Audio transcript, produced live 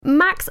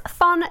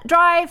Fun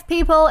Drive,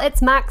 people.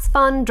 It's Max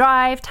Fun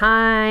Drive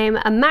time.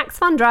 A Max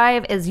Fun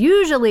Drive is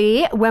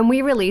usually when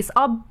we release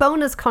our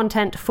bonus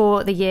content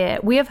for the year.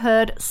 We have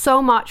heard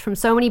so much from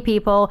so many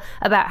people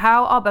about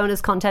how our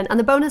bonus content and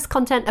the bonus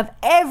content of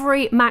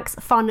every Max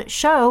Fun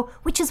show,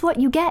 which is what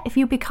you get if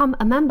you become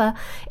a member,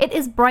 it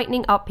is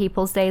brightening up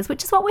people's days,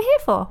 which is what we're here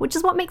for, which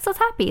is what makes us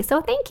happy.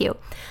 So thank you.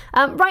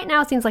 Right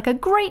now seems like a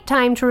great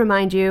time to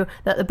remind you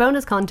that the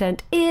bonus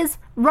content is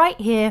right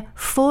here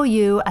for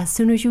you as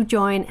soon as you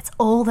join. It's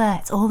all there.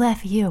 It's all there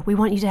for you. We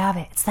want you to have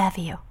it. It's there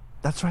for you.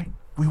 That's right.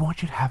 We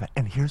want you to have it.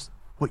 And here's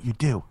what you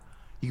do.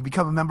 You can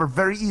become a member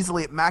very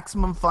easily at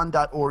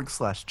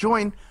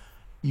MaximumFun.org/join.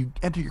 You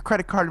enter your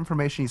credit card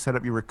information. You set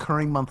up your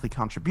recurring monthly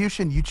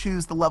contribution. You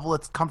choose the level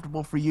that's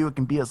comfortable for you. It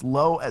can be as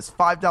low as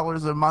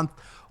 $5 a month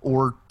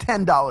or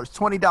 $10,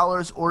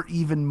 $20, or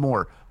even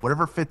more.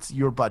 Whatever fits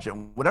your budget,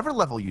 whatever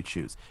level you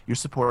choose. Your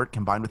support,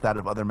 combined with that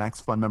of other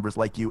Max Fun members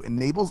like you,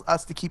 enables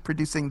us to keep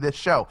producing this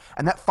show.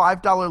 And that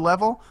 $5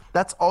 level,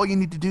 that's all you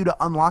need to do to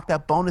unlock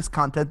that bonus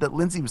content that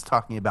Lindsay was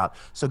talking about.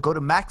 So go to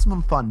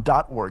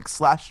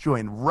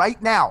MaximumFun.org/join right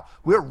now.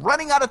 We're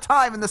running out of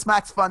time in this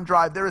Max Fun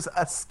Drive. There is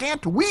a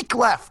scant week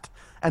left.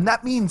 And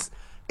that means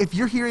if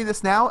you're hearing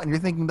this now and you're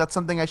thinking that's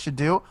something I should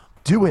do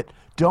it.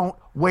 Don't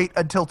wait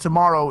until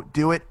tomorrow.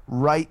 Do it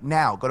right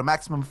now. Go to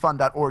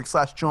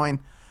MaximumFun.org/join,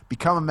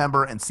 become a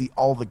member, and see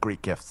all the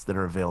great gifts that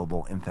are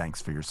available in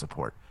thanks for your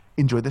support.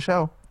 Enjoy the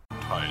show.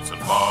 Tights and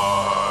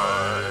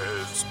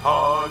Fights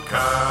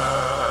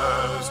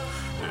Podcast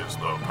is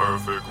the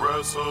perfect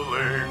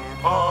wrestling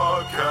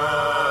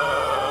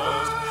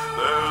podcast.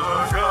 There's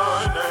a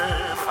guy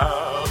named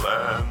Hal,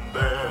 and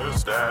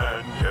there's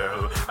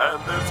Danielle,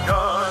 and this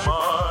guy,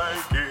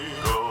 Mike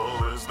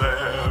Eagle, is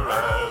there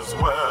as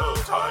well.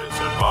 Tights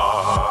and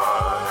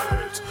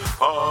Fights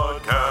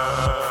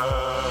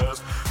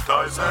Podcast.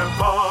 Tights and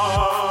Fights.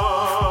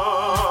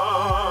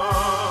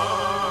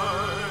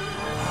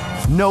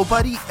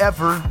 Nobody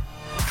ever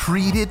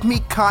treated me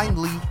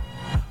kindly.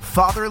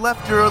 Father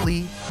left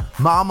early.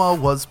 Mama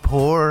was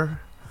poor.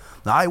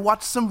 I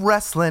watched some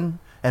wrestling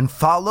and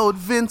followed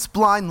Vince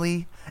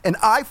blindly. An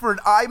eye for an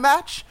eye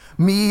match?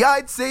 Me,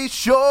 I'd say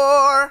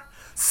sure.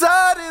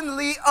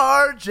 Suddenly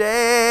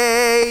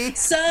RJ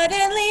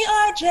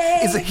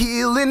is a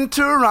heel in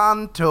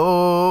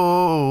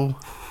Toronto.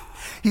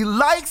 He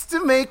likes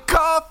to make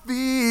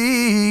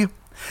coffee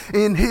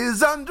in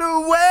his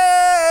underwear.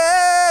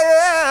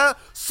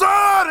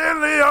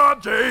 Suddenly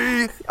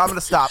RJ. I'm going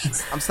to stop.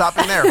 I'm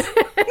stopping there.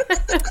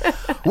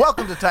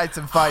 Welcome to Tights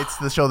and Fights,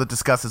 the show that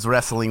discusses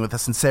wrestling with the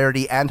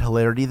sincerity and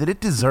hilarity that it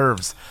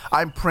deserves.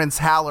 I'm Prince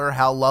Haller,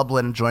 Hal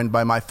Lublin, joined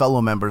by my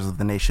fellow members of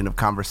the Nation of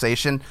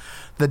Conversation,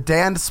 the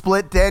Dan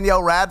Split,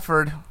 Danielle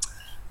Radford.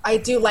 I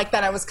do like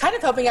that. I was kind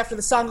of hoping after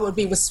the song it would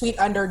be with Sweet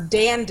Under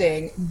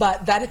Danding,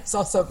 but that is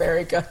also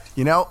very good.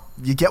 You know,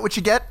 you get what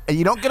you get, and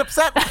you don't get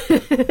upset.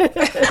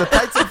 The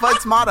Tights and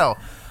Fights motto.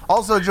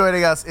 Also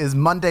joining us is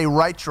Monday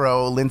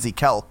Ritro, Lindsay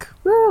Kelk.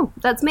 Woo,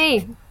 that's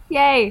me.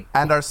 Yay.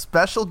 And our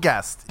special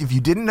guest, if you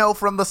didn't know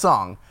from the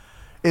song,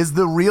 is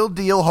the real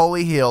deal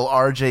holy heel,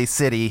 RJ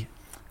City.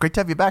 Great to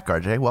have you back,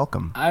 RJ.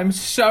 Welcome. I'm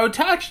so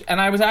touched,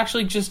 and I was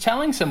actually just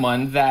telling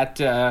someone that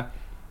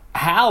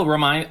Hal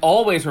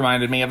always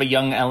reminded me of a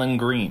young Ellen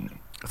Green.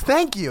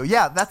 Thank you.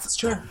 Yeah, that's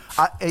true.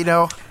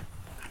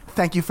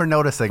 Thank you for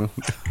noticing.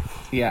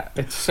 Yeah,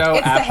 it's so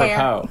It's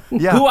apropos.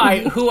 Yeah.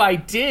 Who I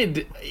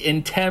did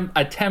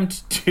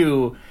attempt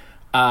to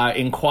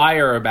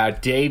inquire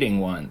about dating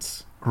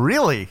once.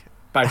 Really?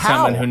 By How?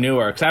 someone who knew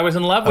her, because I was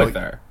in love with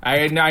her.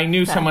 I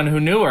knew someone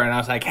who knew her, and I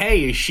was like,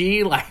 hey, is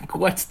she, like,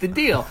 what's the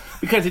deal?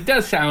 Because it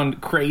does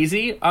sound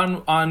crazy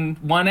on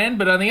one end,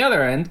 but on the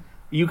other end,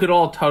 you could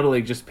all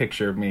totally just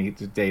picture me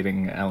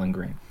dating Ellen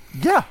Green.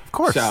 Yeah, of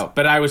course. So,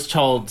 but I was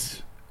told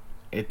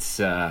it's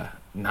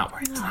not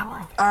worth it. It's not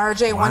worth it.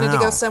 RJ wanted to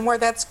go somewhere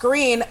that's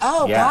green.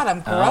 Oh, Yeah. God,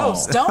 I'm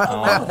gross. Oh. Don't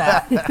allow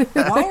that.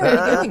 Why are you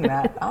doing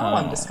that? Oh,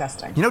 I'm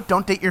disgusting. You know,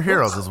 don't date your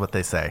heroes is what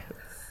they say.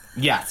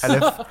 Yes.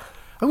 And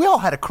we all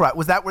had a crush.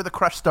 Was that where the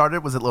crush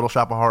started? Was it Little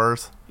Shop of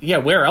Horrors? Yeah,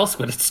 where else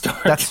would it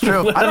start? That's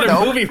true. What I don't other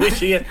know. movie was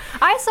she in?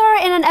 I saw her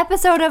in an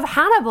episode of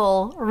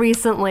Hannibal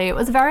recently. It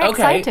was very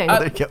exciting.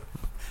 There you go.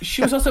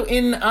 She was also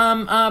in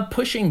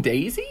Pushing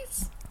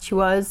Daisies? She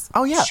was.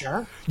 Oh, yeah.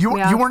 Sure. You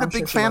Yeah, weren't a I'm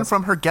big sure she fan was.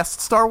 from her guest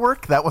star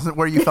work? That wasn't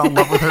where you fell in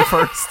love with her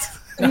first?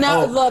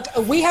 No, look,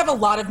 we have a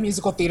lot of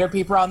musical theater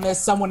people on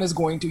this. Someone is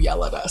going to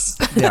yell at us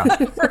Yeah.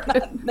 for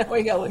not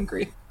knowing Ellen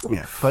Green.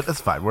 Yeah, but it's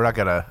fine. We're not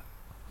gonna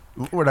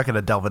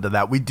delve into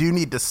that. We do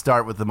need to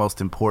start with the most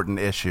important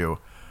issue,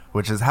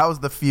 which is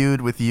how's the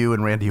feud with you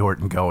and Randy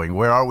Orton going?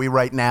 Where are we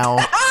right now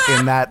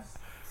in that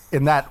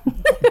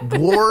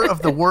war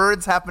of the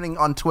words happening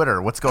on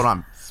Twitter? What's going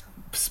on?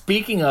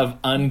 Speaking of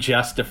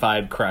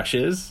unjustified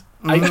crushes,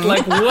 I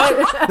like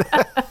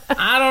what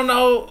I don't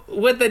know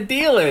what the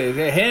deal is.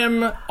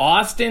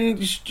 Austin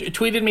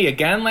tweeted me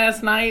again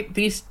last night.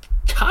 These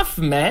tough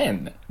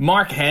men,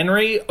 Mark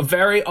Henry,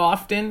 very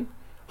often,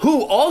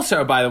 Who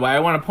also, by the way, I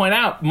want to point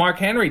out, Mark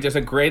Henry does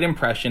a great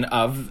impression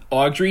of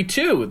Audrey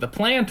 2, the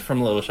plant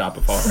from Little Shop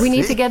of Horrors. We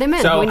need to get him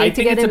in. So we need I to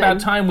think get it's him about in.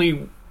 time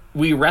we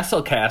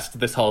WrestleCast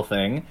this whole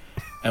thing,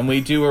 and we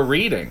do a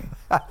reading.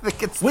 I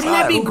think it's Wouldn't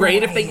that be time.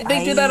 great if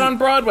they do that on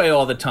Broadway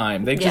all the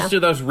time? They just Yeah. do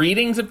those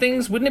readings of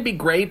things. Wouldn't it be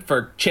great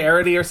for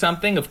charity or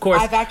something? Of course.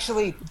 I've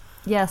actually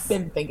Yes.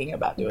 been thinking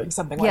about doing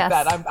something Yes.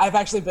 like that. I've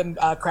actually been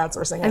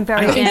crowdsourcing it. I'm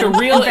very I think in. the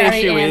real I'm very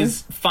issue in.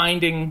 is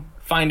finding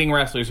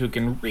wrestlers who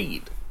can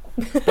read.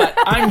 But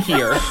I'm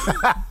here.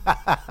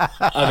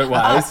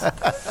 Otherwise,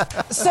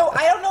 So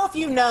I don't know if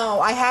you know,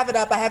 I have it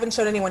up. I haven't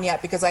shown anyone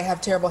yet because I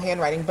have terrible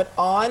handwriting. But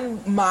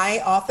on my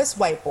office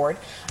whiteboard,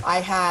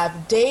 I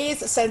have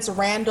days since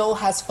Randall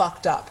has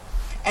fucked up,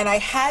 and I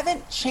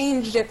haven't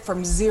changed it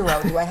from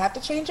 0. Do I have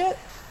to change it?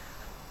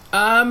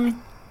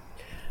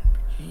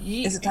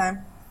 Is it time?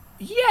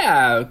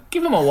 yeah,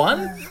 give him a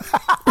 1.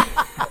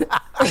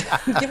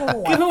 Give him a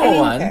 1. Give him a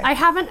 1. I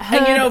haven't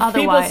heard And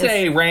people otherwise.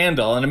 say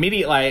Randall, and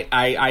immediately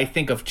I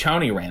think of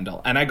Tony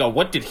Randall, and I go,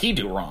 what did he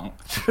do wrong?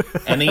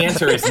 And the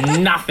answer is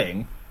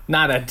nothing.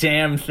 Not a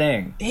damn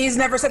thing. He's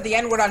never said the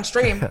N-word on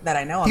stream that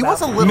I know about. He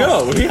was a little.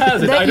 No, he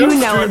hasn't. That I don't you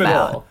know stream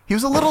about. at all. He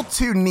was a little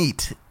too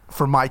neat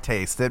for my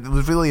taste. It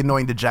was really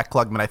annoying to Jack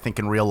Klugman, I think,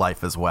 in real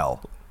life as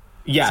well.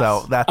 Yes.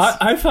 So that's-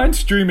 I find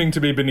streaming to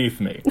be beneath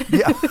me.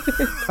 Yeah.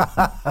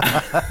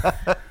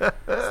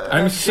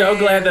 I'm so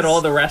glad that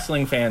all the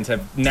wrestling fans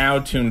have now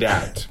tuned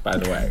out, by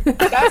the way.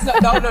 That's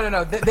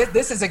no.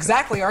 This is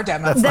exactly our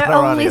demo. That's They're not our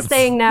only audience.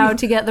 staying now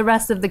to get the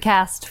rest of the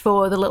cast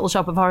for the Little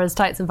Shop of Horrors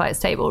Tights and Fights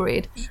table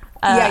read.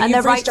 Yeah, and they're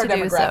you've right reached our to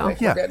do so.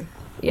 demographic. Yeah. We're good.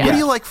 Yeah. What do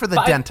you like for the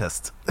But-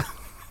 dentist?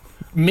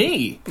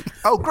 Me?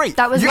 Oh, great.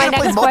 That was You're my gonna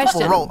play next multiple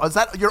question. roles. Is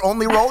that your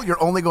only role?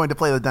 You're only going to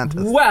play the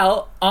dentist?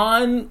 Well,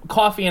 on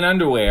Coffee and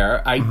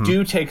Underwear, I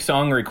do take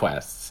song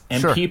requests. And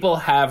Sure. people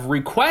have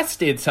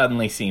requested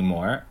Suddenly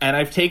Seymour, and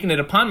I've taken it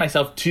upon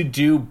myself to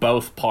do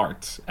both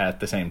parts at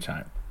the same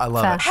time. I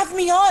love Fair. it. Have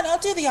me on. I'll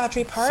do the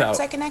Audrey parts.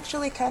 So- I can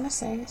actually kind of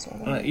sing.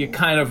 Sort of. You're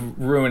kind of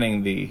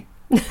ruining the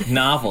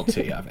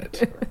novelty of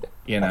it.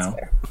 You know,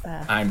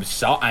 I'm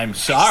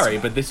sorry,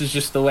 but this is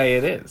just the way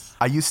it is.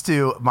 I used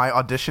to, my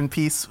audition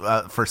piece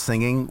for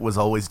singing was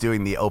always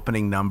doing the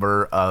opening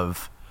number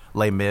of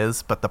Les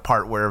Mis, but the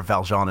part where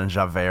Valjean and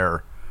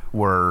Javert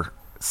were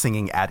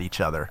singing at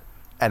each other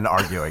and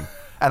arguing.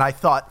 And I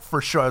thought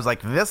for sure, I was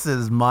like, this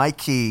is my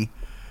key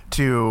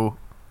to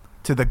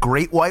the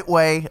Great White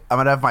Way. I'm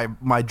going to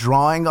have my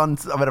drawing on,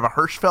 I'm going to have a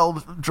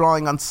Hirschfeld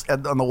drawing on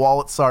the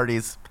wall at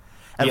Sardi's.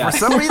 And Yes.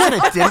 for some reason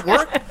it didn't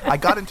work. I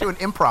got into an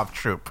improv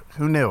troupe.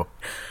 Who knew?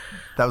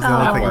 That was the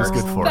only thing it was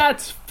good for.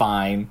 That's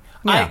fine.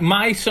 Yeah.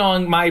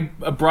 My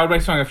Broadway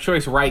song of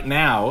choice right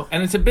now,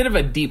 and it's a bit of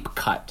a deep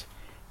cut,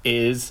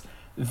 is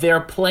They're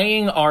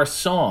Playing Our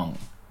Song.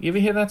 You ever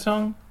hear that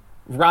song?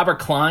 Robert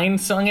Klein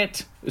sung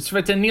it. It's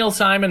a Neil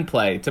Simon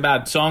play. It's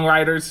about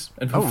songwriters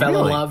and who Oh, fell in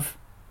really? love.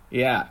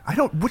 Yeah. I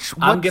don't,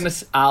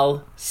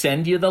 I'll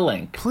send you the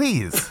link.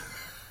 Please.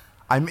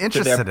 I'm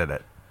interested in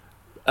it.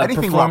 A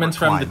Anything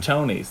performance Robert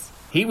from the Tonys.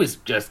 He was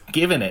just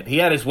giving it. He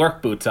had his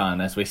work boots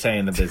on, as we say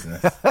in the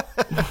business.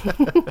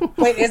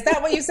 Wait, is that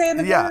what you say in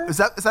the Yeah, video? is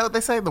that what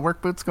they say? The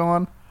work boots go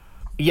on?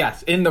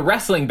 Yes, in the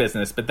wrestling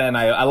business, but then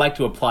I like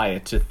to apply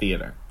it to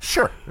theater.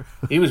 Sure.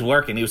 He was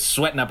working. He was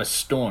sweating up a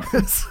storm.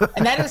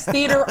 And that is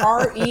Theater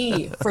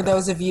RE for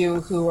those of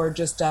you who are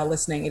just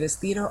listening. It is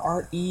Theater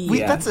RE.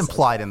 That's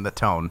implied in the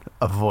tone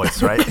of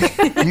voice, right?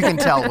 You can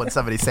tell when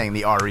somebody's saying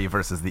the RE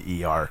versus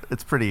the ER.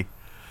 It's pretty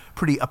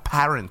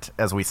apparent,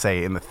 as we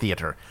say in the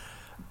theater.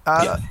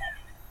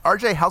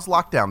 RJ, how's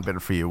lockdown been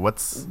for you? What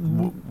is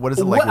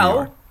it like where you are?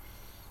 Well,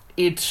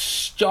 it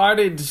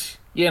started,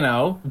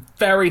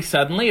 very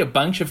suddenly. A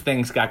bunch of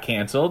things got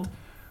canceled.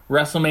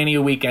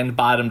 WrestleMania weekend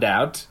bottomed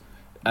out.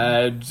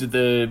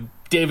 The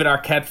David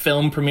Arquette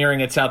film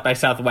premiering at South by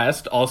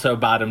Southwest also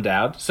bottomed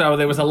out. So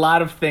there was a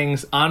lot of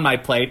things on my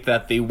plate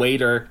that the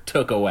waiter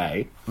took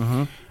away.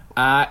 Mm-hmm.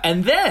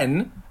 And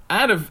then,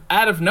 out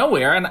of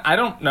nowhere, and I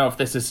don't know if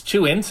this is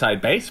too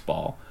inside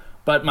baseball,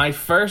 but my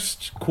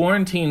first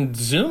quarantine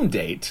Zoom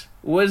date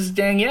was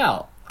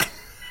Danielle.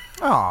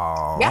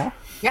 Aww.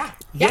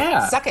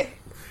 Yeah. Suck it.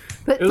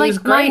 But It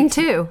was mine great.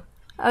 too.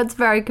 It's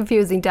very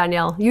confusing,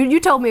 Danielle. You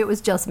told me it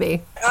was just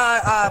me.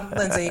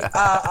 Lindsay,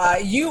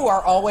 you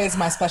are always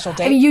my special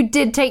date. I mean, you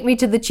did take me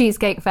to the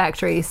Cheesecake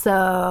Factory,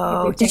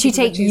 so did she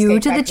take you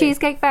to the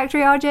Cheesecake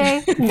Factory,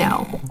 RJ?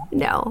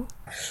 No.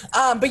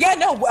 But yeah,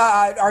 no.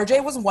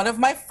 RJ was one of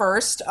my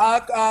first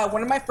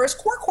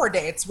core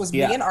dates. Was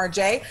Yeah. me and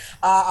RJ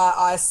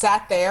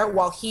sat there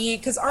while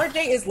because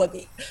RJ is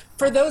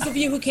For those of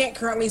you who can't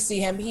currently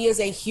see him, he is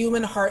a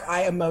human heart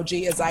eye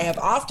emoji, as I have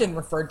often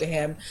referred to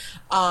him,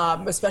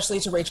 especially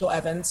to Rachel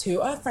Evans,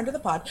 who a friend of the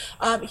pod.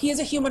 He is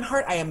a human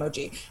heart eye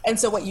emoji. And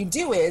so what you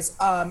do is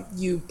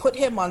you put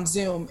him on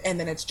Zoom, and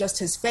then it's just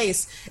his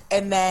face,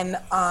 and then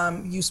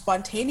you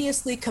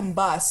spontaneously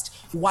combust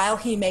while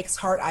he makes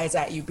heart eyes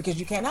at you, because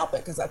you can't help it,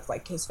 because that's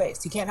like his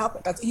face. He can't help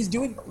it. He's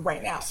doing it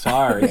right now.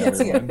 Sorry,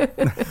 everyone.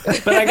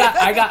 But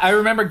I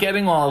remember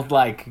getting all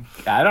like,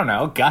 I don't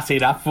know,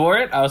 gussied up for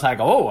it. I was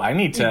like, oh, I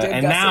need to.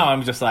 And now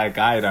I'm just like,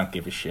 I don't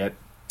give a shit.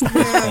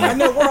 I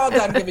know, we're all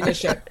done giving a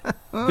shit.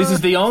 This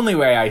is the only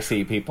way I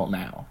see people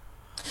now.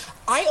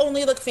 I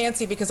only look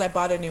fancy because I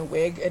bought a new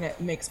wig and it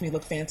makes me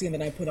look fancy, and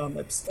then I put on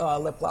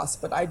lip gloss,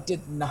 but I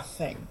did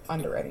nothing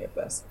under any of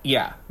this.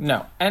 Yeah,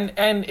 no. And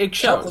it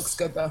shows. It looks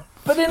good, though.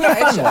 But in a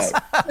fun way.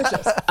 It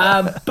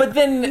shows. But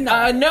then,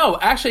 no,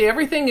 actually,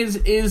 everything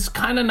is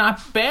kind of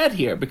not bad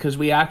here, because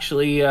we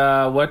actually,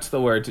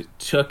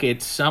 took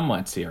it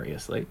somewhat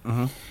seriously.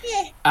 Mm-hmm.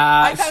 Yeah.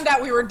 I found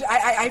out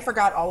I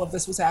forgot all of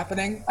this was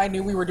happening. I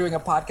knew we were doing a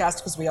podcast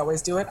because we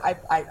always do it.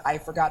 I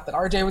forgot that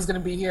RJ was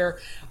going to be here.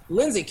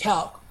 Lindsay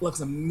Kelk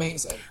looks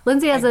amazing.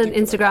 Lindsay has an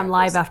Instagram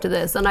live after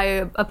this, and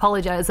I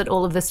apologize that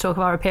all of this talk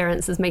of our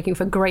appearance is making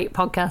for great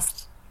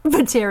podcast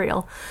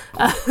material.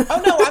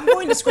 Oh no, I'm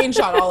going to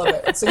screenshot all of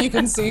it so you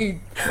can see.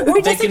 Or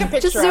just take a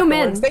picture. Just zoom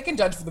afterwards. in. They can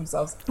judge for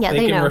themselves. Yeah,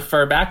 they can know.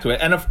 refer back to it.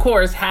 And of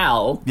course,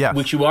 Hal, Yes.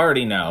 which you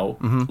already know,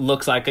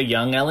 looks like a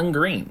young Ellen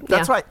Green.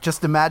 That's Yeah. right.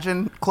 Just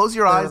imagine, close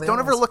your eyes. Really Don't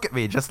ever is. look at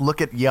me. Just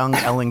look at young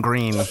Ellen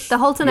Green. The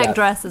halter neck Yes.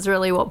 dress is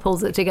really what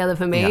pulls it together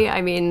for me. Yeah.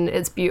 I mean,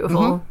 it's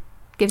beautiful.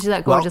 Gives you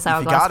that Well, gorgeous if you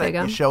hourglass got it,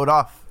 figure. you showed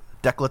off.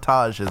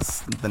 Decolletage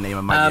is the name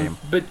of my game.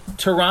 But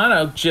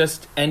Toronto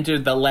just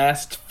entered the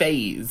last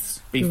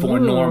phase before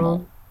Ooh.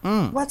 normal.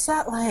 What's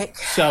that like?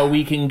 So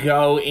we can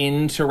go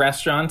into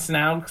restaurants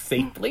now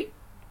safely.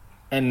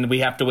 And we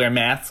have to wear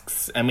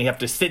masks, and we have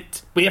to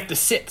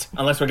sit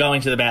unless we're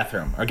going to the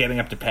bathroom or getting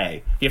up to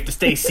pay. You have to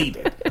stay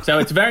seated. So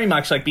it's very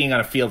much like being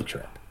on a field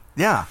trip.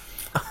 Yeah.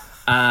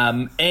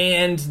 And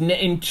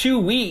in 2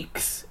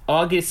 weeks,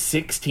 August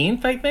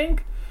 16th, I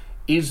think,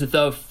 is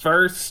the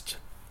first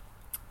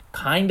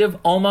kind of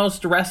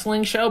almost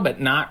wrestling show, but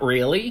not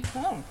really.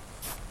 Oh.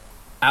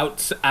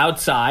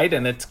 Outside,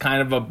 and it's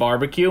kind of a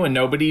barbecue, and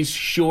nobody's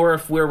sure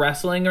if we're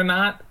wrestling or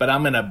not, but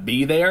I'm gonna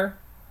be there.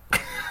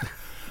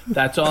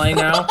 That's all I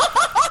know.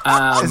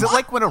 Is it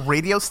like when a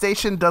radio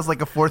station does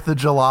like a 4th of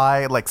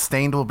July, like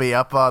Stained will be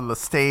up on the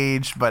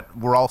stage, but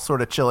we're all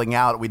sort of chilling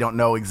out. We don't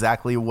know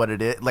exactly what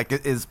it is. Like,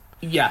 it is.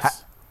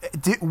 Yes.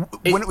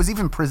 When it was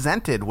even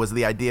presented, was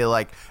the idea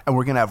like, and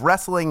we're going to have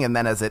wrestling, and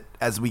then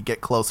as we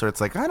get closer, it's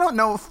like, I don't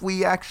know if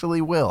we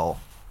actually will.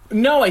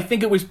 No, I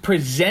think it was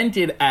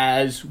presented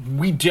as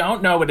we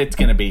don't know what it's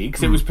going to be,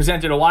 because it was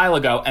presented a while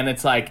ago, and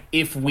it's like,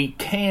 if we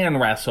can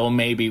wrestle,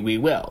 maybe we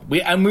will.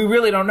 We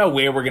really don't know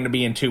where we're going to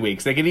be in 2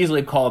 weeks. They could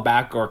easily call it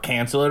back or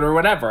cancel it or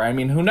whatever. I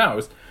mean, who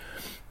knows?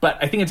 But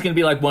I think it's going to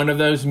be like one of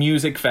those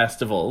music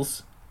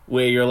festivals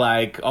where you're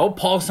like, oh,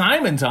 Paul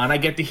Simon's on. I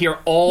get to hear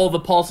all the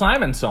Paul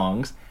Simon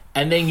songs.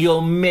 And then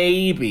you'll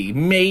maybe,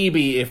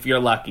 if you're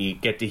lucky,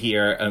 get to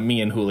hear me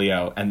and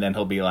Julio, and then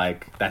he'll be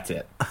like, that's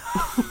it.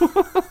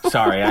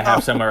 Sorry, I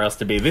have somewhere else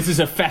to be. This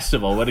is a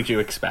festival. What did you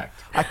expect?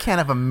 I can't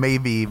have a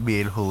maybe me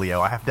and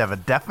Julio. I have to have a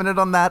definite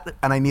on that,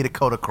 and I need a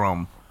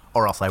Kodachrome,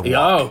 or else I won't.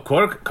 Oh,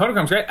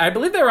 Kodachrome's great. I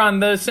believe they were on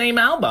the same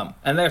album.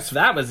 And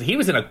he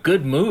was in a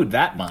good mood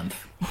that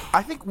month.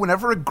 I think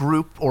whenever a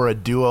group or a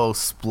duo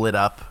split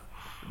up,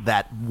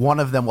 that one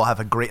of them will have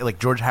a great, like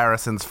George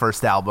Harrison's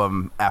first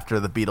album after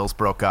the Beatles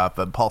broke up,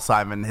 and Paul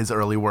Simon, his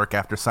early work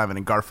after Simon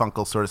and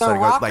Garfunkel sort of started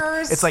going, like,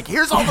 it's like,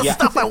 here's all the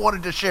stuff I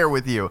wanted to share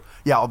with you.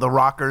 Yeah, all the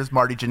Rockers,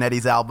 Marty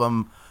Jannetty's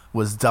album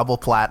was double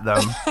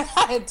platinum.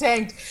 It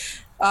tanked.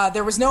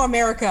 There was no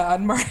America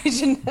on Marty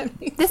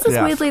Jannetty. This is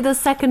weirdly the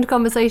second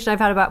conversation I've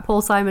had about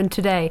Paul Simon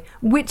today,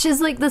 which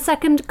is like the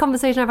second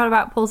conversation I've had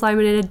about Paul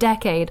Simon in a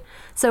decade.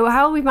 So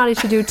how we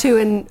managed to do two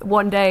in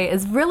one day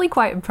is really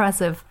quite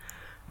impressive.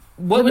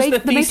 What was the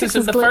thesis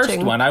of the first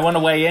one? I want to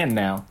weigh in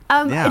now.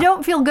 I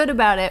don't feel good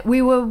about it.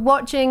 I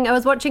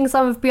was watching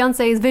some of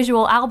Beyonce's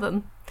visual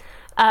album,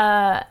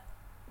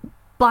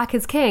 Black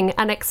is King,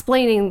 and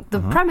explaining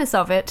the premise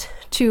of it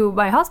to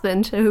my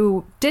husband,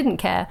 who didn't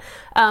care.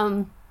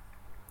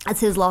 That's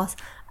his loss.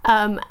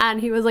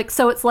 And he was like,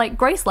 so it's like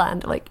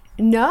Graceland? Like,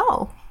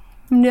 no.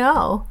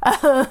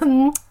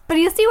 But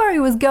you see where he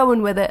was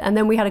going with it, and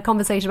then we had a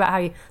conversation about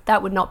how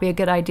that would not be a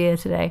good idea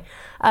today.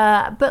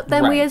 But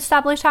then we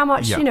established how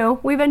much,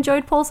 we've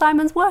enjoyed Paul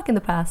Simon's work in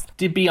the past.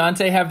 Did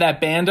Beyonce have that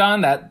band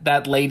on,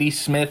 that Lady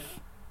Smith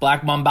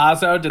Black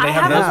Mambazo? Did they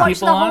have those people on? I haven't watched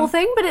the whole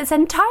thing, but it's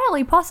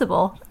entirely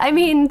possible. I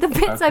mean, the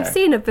bits I've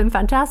seen have been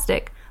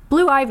fantastic.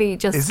 Blue Ivy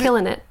just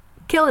killing it.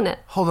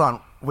 Hold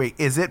on. Wait,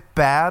 is it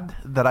bad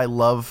that I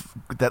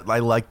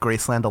like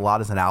Graceland a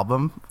lot as an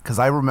album? Because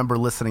I remember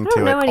listening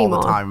to it all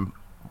the time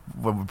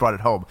when we brought it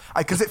home.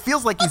 Because it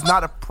feels like he's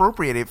not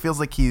appropriating. It feels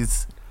like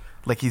he's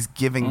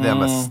giving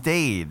them a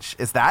stage.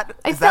 Is that?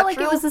 I felt like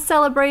true? It was a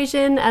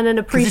celebration and an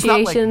appreciation.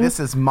 He's not like, this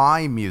is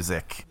my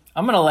music.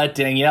 I'm going to let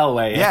Danielle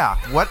weigh in. Yeah.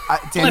 What,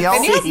 Danielle?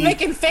 Danielle's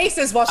making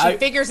faces while she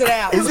figures it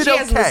out. Is it she okay?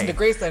 hasn't listened to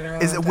Graceland in a long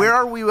time. Where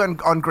are we on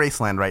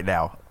Graceland right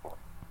now?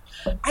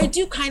 I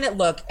do kind of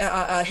look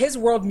his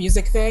world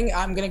music thing.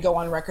 I'm going to go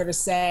on record as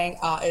saying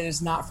it is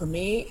not for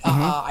me.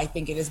 I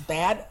think it is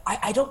bad.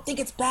 I don't think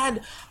it's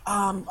bad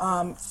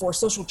for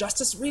social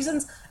justice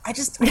reasons. I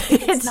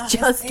think it's not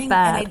just his thing,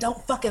 bad. and I don't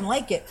fucking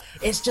like it.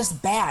 It's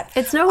just bad.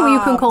 It's no You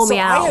Can Call Me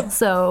Out,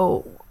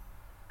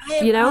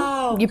 you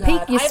God.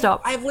 peak, you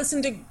stop. I've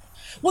listened to.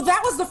 Well,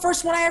 that was the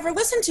first one I ever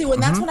listened to,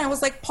 and that's when I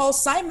was like, Paul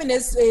Simon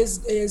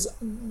is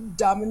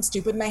dumb and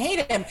stupid, and I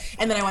hate him.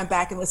 And then I went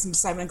back and listened to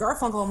Simon and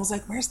Garfunkel and was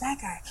like, where's that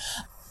guy?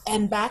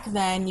 And back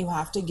then, you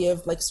have to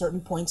give like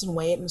certain points and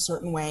weigh it in a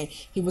certain way.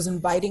 He was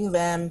inviting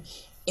them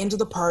into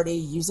the party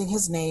using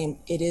his name.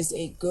 It is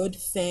a good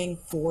thing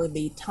for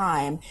the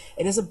time.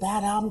 It is a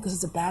bad album because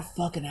it's a bad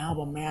fucking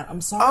album, man. I'm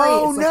sorry.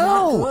 Oh it's like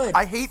not good.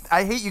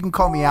 I hate You Can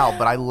Call Me Out,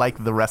 but I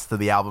like the rest of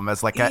the album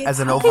as like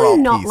as an How overall can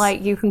you not piece.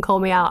 like You Can Call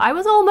Me Out? I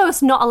was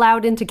almost not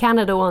allowed into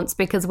Canada once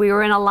because we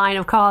were in a line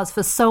of cars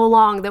for so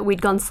long that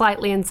we'd gone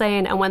slightly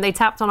insane, and when they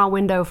tapped on our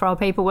window for our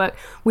paperwork,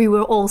 we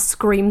were all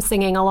scream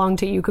singing along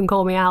to You Can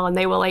Call Me Out, and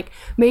they were like,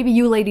 maybe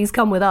you ladies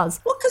come with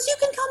us. Well, because You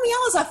Can Call Me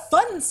Out is a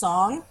fun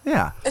song.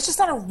 Yeah. It's just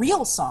not a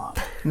real song.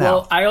 No.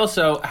 Well, I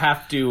also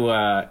have to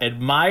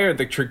admire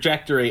the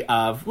trajectory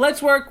of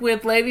let's work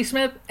with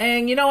Ladysmith,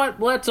 and you know what?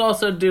 Let's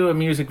also do a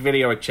music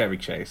video with Chevy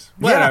Chase.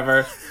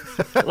 Whatever.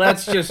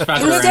 Let's just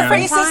fuck It was around.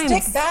 different times.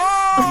 stick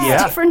that.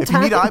 Yeah. different If you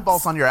need times.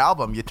 eyeballs on your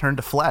album, you turn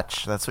to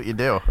Fletch. That's what you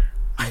do.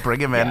 You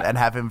bring him in and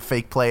have him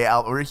fake play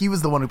out. Or he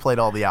was the one who played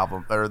all the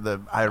album. Or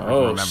I don't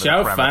Oh, remember so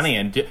the premise. funny,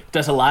 and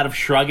does a lot of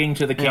shrugging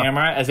to the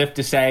camera as if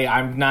to say,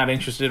 I'm not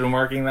interested in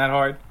working that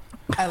hard.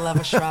 I love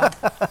a shrug.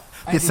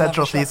 The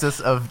central thesis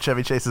of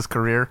Chevy Chase's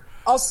career.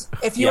 Also,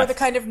 if you Yeah. are the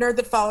kind of nerd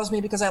that follows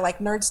me because I like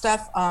nerd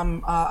stuff,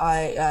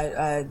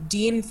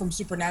 Dean from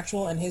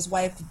Supernatural and his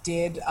wife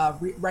did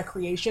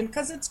recreation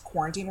because it's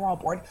quarantine, we're all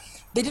bored.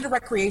 They did a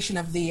recreation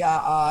of the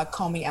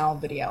Call Me Al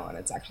video, and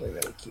it's actually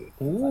really cute.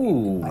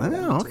 Ooh.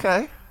 Oh,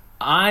 okay.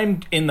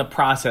 I'm in the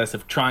process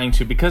of trying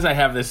to, because I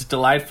have this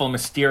delightful,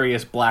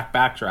 mysterious black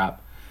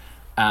backdrop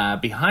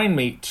behind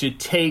me, to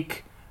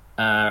take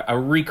a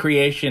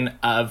recreation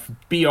of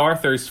B.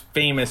 Arthur's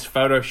famous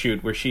photo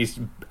shoot where she's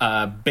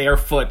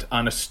barefoot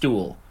on a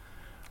stool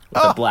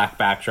with a black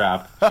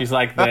backdrop. She's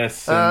like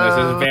this, and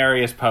there's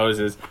various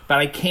poses, but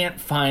I can't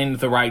find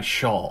the right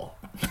shawl.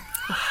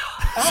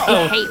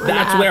 So hate when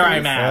that's that where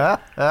happens.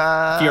 I'm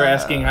at. If you're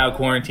asking how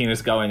quarantine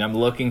is going, I'm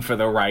looking for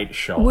the right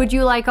shawl. Would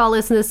you like our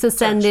listeners to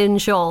send in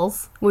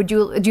shawls?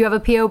 Do you have a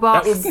P.O.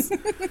 box?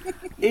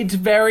 It's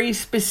very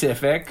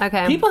specific.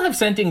 Okay. People have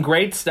sent in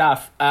great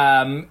stuff.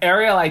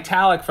 Ariel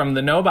Italic from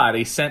The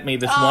Nobody sent me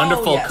this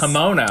wonderful yes.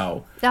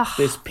 kimono. Ugh.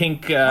 This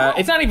pink,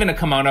 it's not even a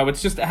kimono,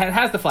 it's just, it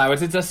has the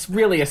flowers. It's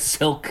really a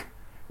silk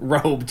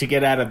robe to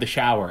get out of the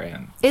shower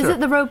in. Is it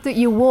the robe that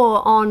you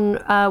wore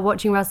on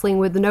watching wrestling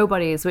with the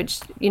Nobodies, which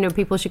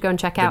people should go and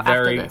check out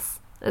after very- this?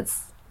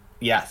 It's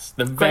Yes,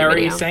 the Great very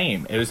video.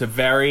 same. It was a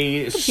very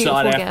beautiful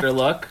sought after gift.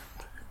 look.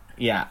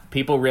 Yeah,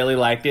 people really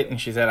liked it,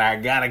 and she said, I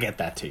gotta get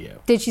that to you.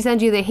 Did she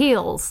send you the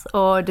heels,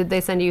 or did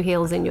they send you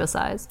heels in your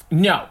size?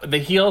 No, the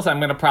heels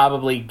I'm gonna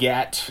probably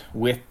get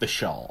with the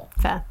shawl.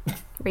 Fair,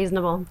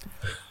 reasonable.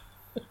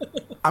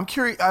 I'm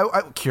curious.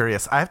 I'm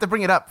curious. I have to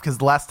bring it up because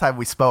the last time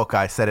we spoke,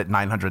 I said it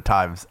 900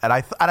 times, and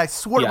I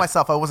swore to Yeah.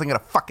 myself I wasn't gonna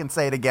fucking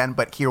say it again.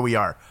 But here we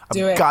are.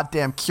 Do I'm it.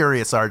 goddamn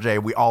curious, RJ.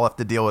 We all have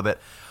to deal with it.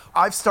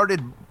 I've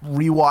started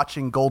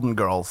rewatching Golden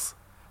Girls,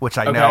 which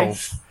I know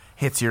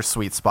hits your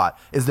sweet spot.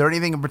 Is there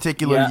anything in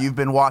particular Yeah. you've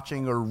been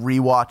watching or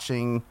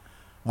rewatching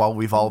while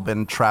we've all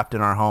been trapped in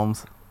our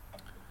homes?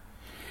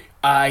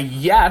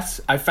 Yes,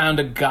 I found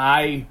a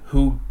guy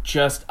who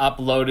just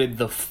uploaded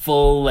the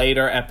full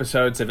later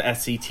episodes of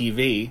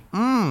SCTV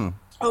Oh,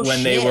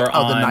 when they shit. were the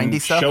on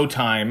 90s stuff?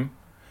 Showtime.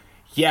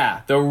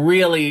 Yeah, the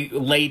really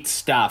late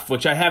stuff,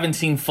 which I haven't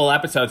seen full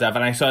episodes of,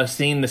 and I saw a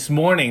scene this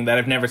morning that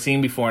I've never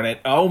seen before, and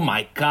oh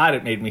my god,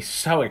 it made me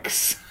so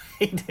excited.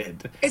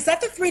 Is that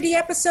the 3D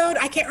episode?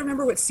 I can't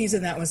remember what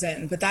season that was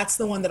in, but that's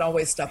the one that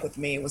always stuck with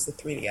me, was the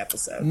 3D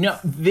episode. No,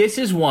 this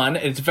is one,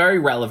 it's very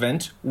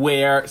relevant,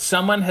 where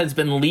someone has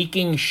been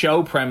leaking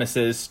show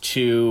premises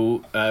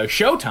to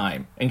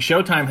Showtime, and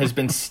Showtime has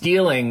been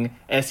stealing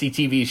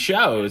SCTV's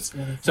shows.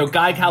 So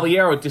Guy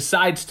Caballero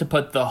decides to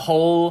put the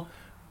whole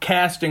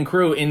cast and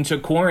crew into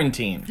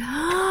quarantine.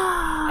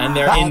 And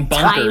they're in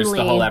bunkers the timely.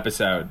 whole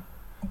episode.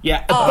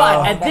 Yeah,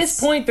 but at this that's-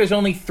 point, there's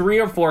only 3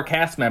 or 4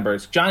 cast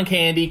members. John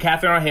Candy,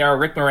 Catherine O'Hara,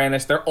 Rick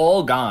Moranis, they're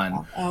all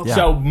gone. Yeah.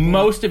 So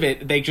most of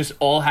it, they just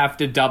all have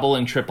to double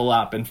and triple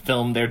up and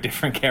film their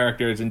different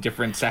characters in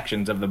different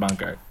sections of the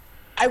bunker.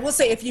 I will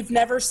say, if you've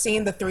never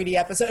seen the 3D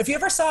episode, if you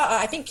ever saw,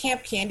 I think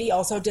Camp Candy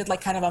also did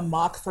like kind of a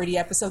mock 3D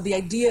episode. The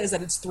idea is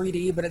that it's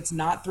 3D, but it's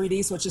not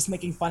 3D, so it's just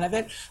making fun of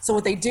it. So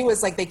what they do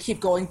is like they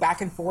keep going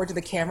back and forward to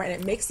the camera, and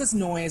it makes this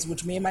noise,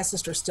 which me and my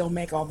sister still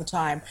make all the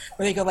time,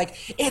 where they go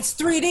like, it's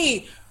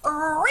 3D,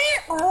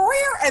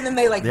 and then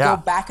they like go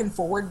back and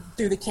forward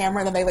through the camera,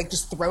 and then they like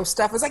just throw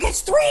stuff. It's like,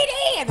 it's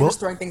 3D, and they're just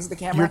throwing things at the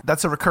camera.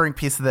 That's a recurring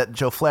piece that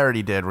Joe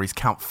Flaherty did, where he's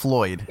Count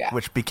Floyd,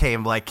 which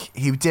became like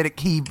he did it.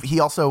 He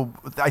also,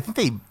 I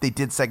think they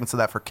did segments of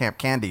that for Camp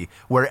Candy,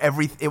 where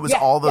it was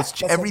all those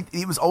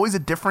it was always a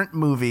different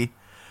movie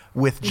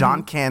with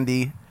John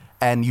Candy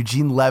and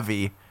Eugene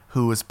Levy,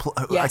 who was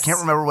I can't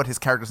remember what his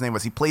character's name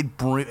was. He played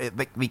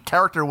the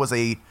character was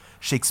a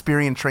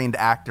Shakespearean trained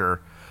actor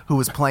who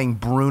was playing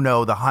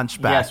Bruno the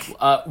Hunchback.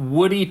 Yes,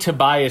 Woody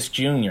Tobias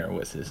Jr.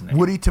 was his name.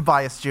 Woody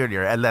Tobias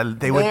Jr. And then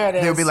they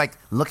would be like,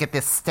 look at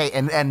this steak.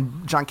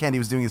 And John Candy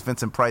was doing his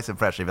Vincent Price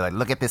impression. He'd be like,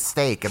 look at this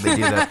steak. And they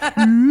do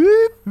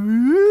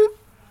the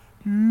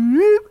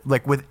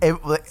like with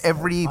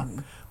every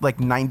like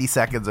 90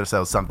 seconds or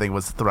so, something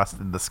was thrust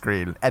in the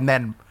screen. And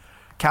then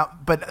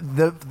but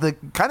the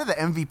kind of the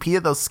MVP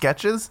of those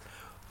sketches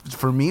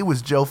for me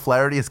was Joe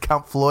Flaherty as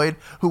Count Floyd,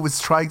 who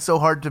was trying so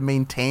hard to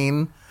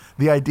maintain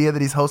the idea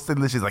that he's hosting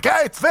this. She's like,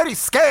 hey, it's very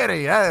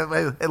scary.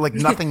 Like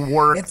nothing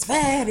worked. It's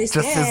very just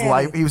scary. His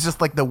life. He was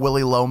just like the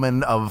Willy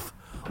Loman of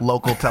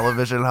local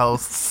television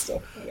hosts.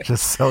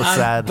 Just so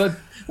sad. But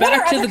what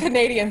back are to other the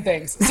Canadian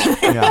things?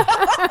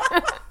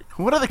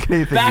 What are the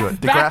Canadian things you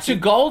do? Back to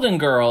Golden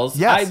Girls.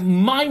 Yes.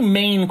 My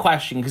main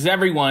question, because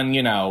everyone,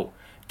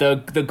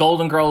 the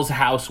Golden Girls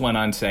house went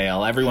on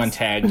sale. Everyone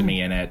tagged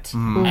me in it.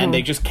 And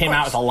they just came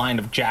out with a line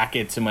of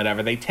jackets and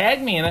whatever. They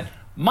tagged me in it.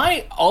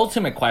 My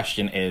ultimate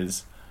question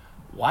is,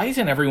 why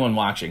isn't everyone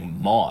watching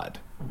Maude?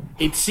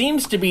 It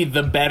seems to be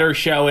the better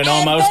show in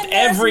almost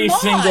every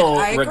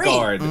single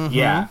regard.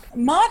 Yeah.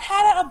 Maude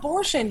had an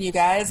abortion, you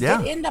guys.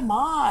 Yeah. Get into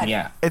Maude.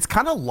 Yeah. It's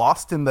kind of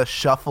lost in the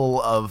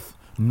shuffle of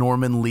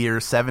Norman Lear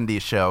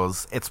 70s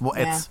shows. It's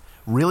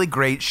really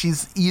great.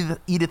 She's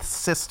Edith's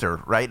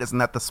sister, right? Isn't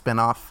that the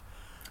spinoff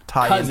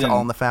tie into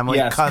All in the Family?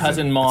 Yes,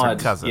 cousin Maude.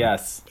 Cousin.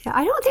 Yes. Yeah,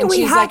 I don't think And we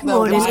she's had like the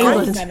Maude in wild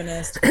England.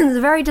 feminist. It's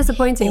very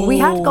disappointing. We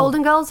had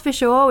Golden Girls for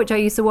sure, which I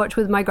used to watch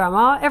with my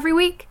grandma every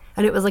week,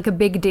 and it was like a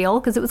big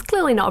deal because it was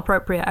clearly not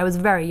appropriate. I was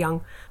very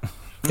young.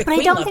 But I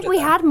don't think we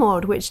had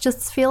Maude, which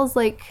just feels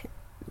like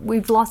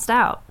we've lost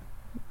out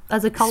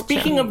as a culture.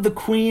 Speaking of the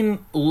Queen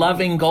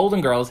loving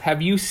Golden Girls,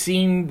 have you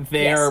seen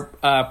their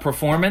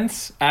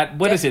performance at,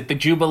 what is it, the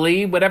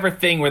Jubilee? Whatever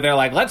thing where they're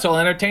like, let's all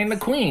entertain the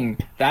Queen.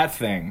 That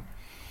thing.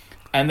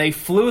 And they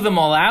flew them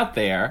all out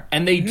there,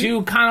 and they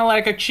do kind of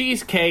like a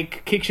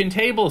cheesecake kitchen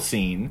table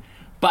scene.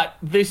 But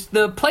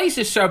the place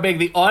is so big,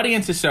 the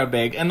audience is so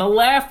big, and the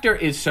laughter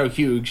is so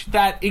huge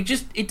that it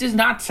does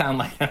not sound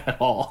like that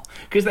at all.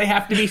 Because they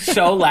have to be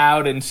so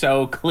loud and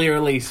so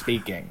clearly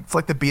speaking. It's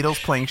like the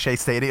Beatles playing Shea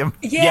Stadium.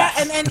 Yeah,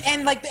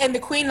 and the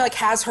Queen like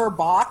has her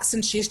box,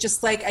 and she's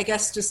just like, I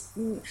guess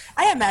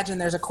I imagine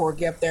there's a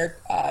corgi up there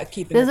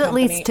keeping. There's her at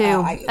least two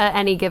company. at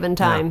any given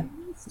time.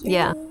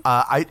 Yeah.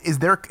 Is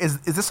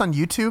this on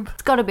YouTube?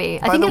 It's got to be.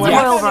 I By think the it's way- a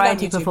Yeah, Royal I found it on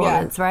Variety YouTube,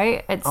 performance,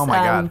 right? It's, Oh my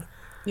God.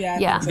 Yeah, I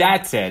Yeah. think so.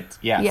 That's it.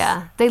 Yes.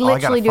 Yeah, they I gotta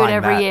literally do it find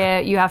every that. year.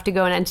 You have to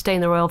go and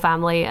entertain the royal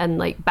family and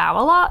like bow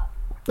a lot.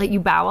 Like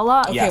you bow a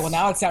lot. Okay, Yes. well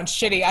now it sounds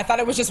shitty. I thought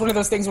it was just one of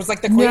those things where it's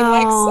like the Queen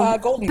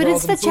likes Golden but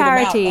Girls it's for and flew them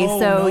out. charity, Oh,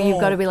 so no.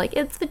 you've got to be like,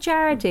 it's for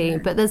charity.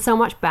 But there's so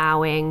much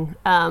bowing.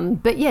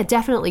 But yeah,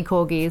 definitely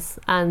corgis.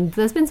 And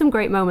there's been some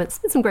great moments.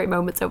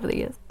 Over the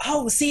years.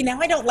 Oh, see, now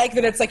I don't like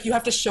that it's like you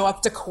have to show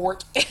up to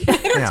court. No,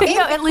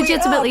 it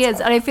legitimately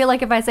is. And I feel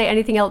like if I say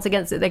anything else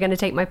against it, they're going to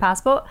take my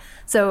passport.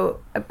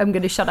 So I'm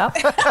going to shut up.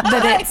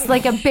 But it's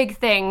like a big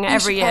thing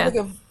every You should year.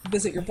 probably go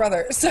visit your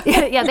brother. So.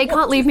 Yeah, they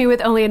can't leave me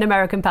with only an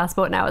American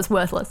passport now. It's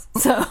worthless.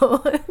 So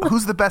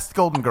Who's the best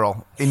Golden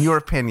Girl in your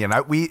opinion?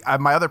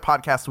 My other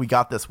podcast, we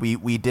got this.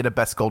 We did a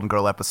best Golden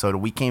Girl episode.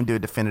 We came to a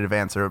definitive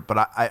answer, but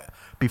I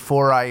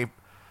before I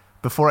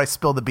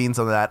spill the beans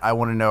on that, I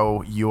want to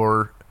know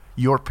your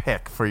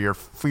pick for your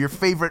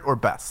favorite or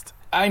best.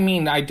 I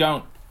mean, I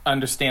don't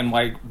understand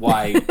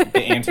why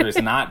the answer is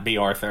not B.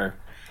 Arthur.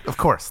 Of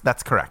course,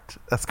 that's correct.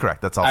 That's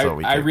also what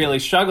we I take. really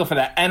struggle for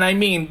that. And I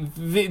mean,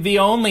 the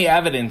only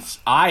evidence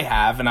I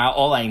have, and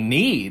all I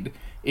need,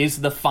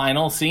 is the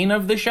final scene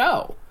of the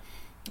show.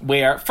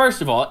 Where,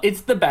 first of all,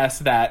 it's the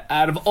best that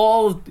out of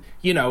all,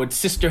 it's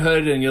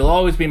sisterhood and you'll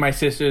always be my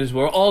sisters,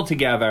 we're all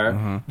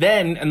together.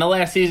 Then, in the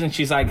last season,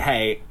 she's like,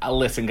 hey,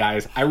 listen,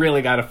 guys, I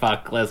really gotta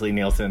fuck Leslie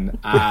Nielsen.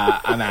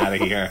 I'm out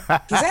of here.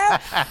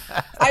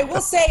 I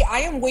will say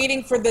I'm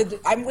waiting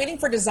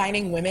for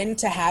Designing Women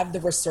to have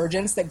the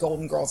resurgence that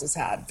Golden Girls has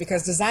had,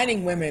 because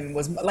Designing Women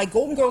was like,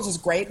 Golden Girls was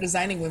great,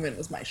 Designing Women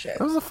was my shit.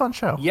 It was a fun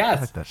show. Yes.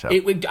 I like that show.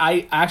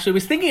 I actually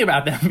was thinking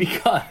about them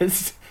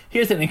because...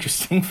 Here's an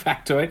interesting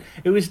factoid.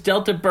 It was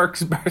Delta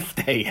Burke's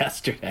birthday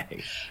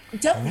yesterday.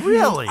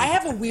 Really? I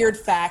have a weird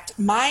fact.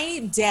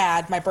 My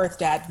dad, my birth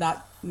dad,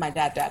 not my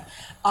dad,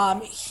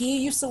 he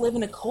used to live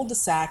in a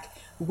cul-de-sac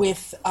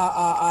with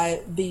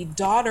the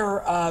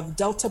daughter of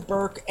Delta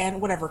Burke and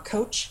whatever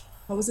coach.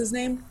 What was his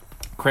name?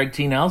 Craig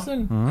T.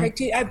 Nelson? Craig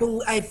T. I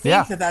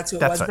think that's who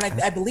it was,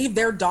 but I believe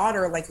their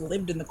daughter like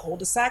lived in the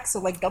cul-de-sac, so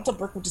like Delta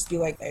Burke would just be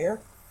like there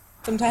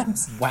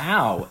sometimes.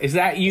 Wow. Is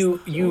that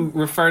you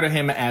refer to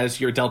him as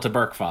your Delta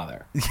Burke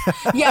father?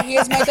 Yeah, he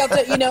is my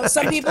Delta. You know,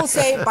 some people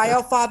say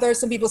bio father,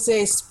 some people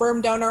say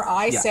sperm donor.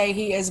 I say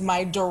he is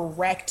my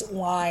direct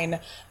line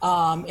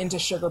into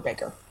Sugar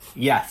Baker.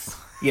 Yes.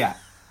 Yeah.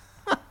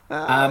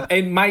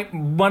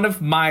 And one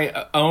of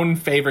my own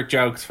favorite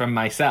jokes from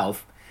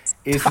myself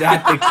is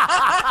that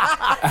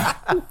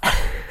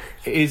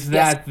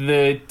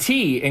the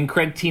T in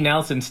Craig T.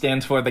 Nelson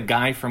stands for the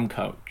guy from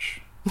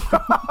Coach. Hal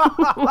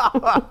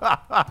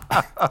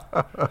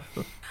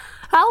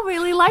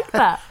really liked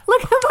that.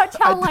 Look how much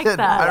Hal liked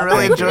that. I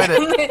really enjoyed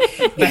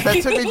it.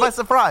 That took me by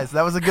surprise.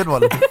 That was a good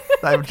one.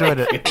 I enjoyed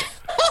it.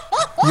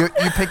 You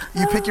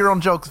pick your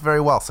own jokes very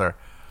well, sir.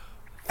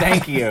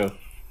 Thank you.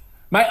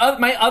 My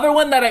other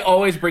one that I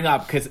always bring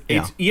up, because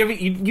it's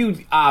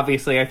you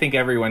obviously, I think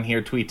everyone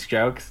here tweets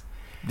jokes.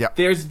 Yep.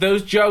 There's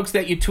those jokes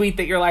that you tweet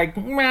that you're like,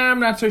 I'm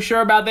not so sure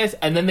about this,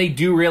 and then they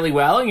do really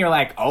well, and you're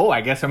like, oh,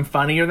 I guess I'm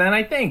funnier than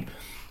I think.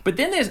 But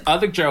then there's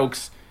other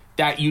jokes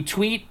that you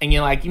tweet, and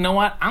you're like, you know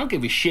what? I don't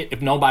give a shit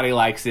if nobody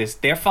likes this.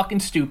 They're fucking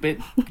stupid.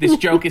 This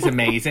joke is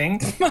amazing.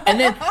 And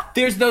then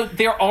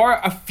there are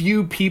a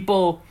few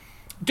people.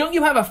 Don't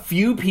you have a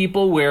few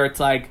people where it's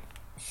like,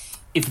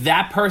 if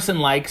that person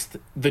likes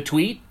the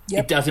tweet,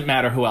 it doesn't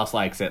matter who else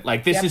likes it.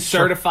 Like, this is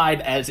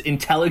certified as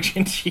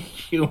intelligent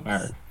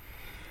humor.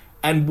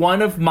 And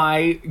one of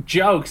my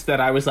jokes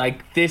that I was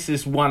like, this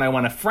is one I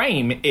want to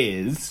frame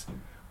is,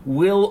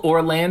 will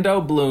Orlando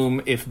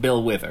bloom if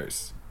Bill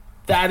withers?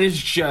 That is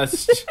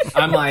just,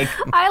 I'm like,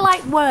 I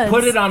like words.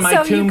 Put it on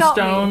my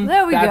tombstone.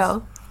 There we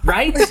go.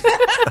 Right?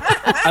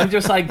 I'm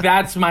just like,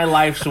 that's my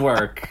life's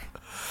work.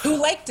 Who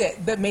liked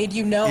it that made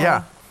you know?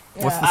 Yeah.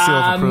 What's the seal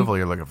of approval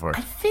you're looking for?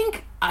 I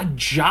think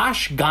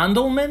Josh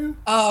Gondelman.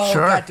 Oh,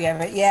 sure. God damn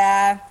it.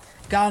 Yeah.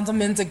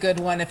 Gondelman's a good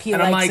one. If he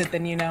likes it,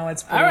 then you know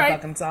it's pretty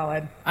fucking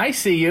solid. I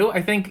see you.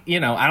 I think,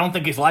 I don't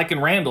think he's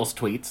liking Randall's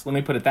tweets. Let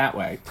me put it that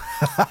way.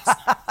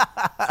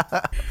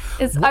 I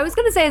was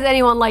going to say, is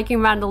anyone liking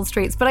Randall's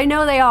tweets? But I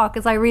know they are,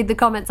 because I read the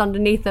comments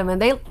underneath them, and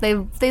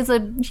there's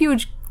a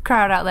huge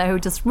crowd out there who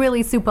just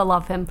really super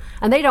love him,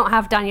 and they don't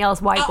have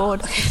Danielle's whiteboard.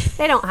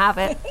 They don't have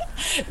it.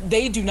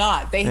 They do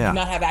not. They do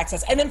not have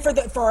access. And then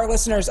for our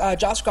listeners,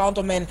 Josh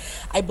Gondelman,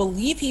 I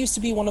believe he used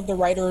to be one of the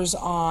writers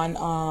on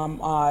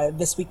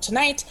This Week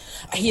Tonight.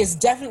 He is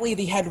definitely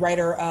the head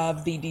writer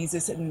of the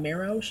Desus and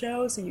Mero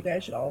show, so you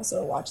guys should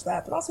also watch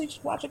that. But also you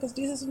should watch it because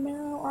Desus and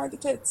Mero are the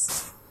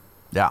tits.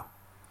 Yeah.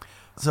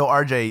 So,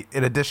 RJ,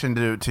 in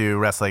addition to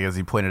wrestling, as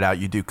you pointed out,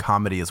 you do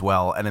comedy as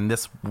well. And in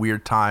this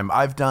weird time,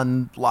 I've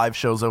done live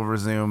shows over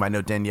Zoom. I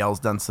know Danielle's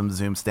done some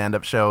Zoom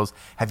stand-up shows.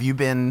 Have you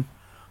been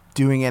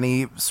doing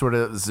any sort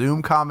of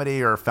Zoom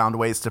comedy or found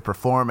ways to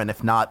perform? And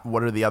if not,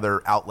 what are the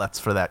other outlets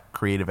for that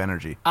creative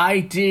energy? I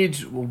did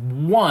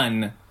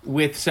one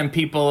with some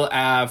people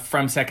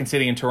from Second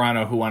City in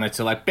Toronto who wanted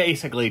to, like,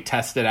 basically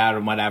test it out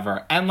and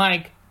whatever. And,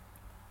 like,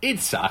 it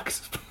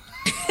sucks.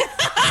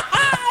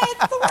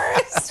 It's the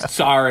worst.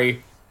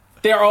 Sorry.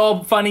 They're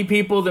all funny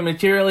people. The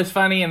material is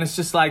funny, and it's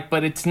just like,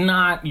 but it's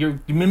not. You're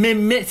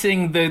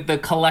missing the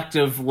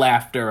collective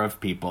laughter of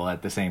people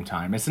at the same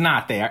time. It's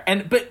not there.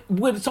 But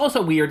what's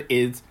also weird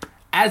is,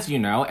 as you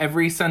know,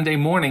 every Sunday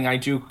morning I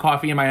do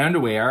Coffee in My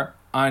Underwear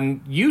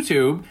on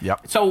YouTube.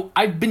 Yep. So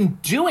I've been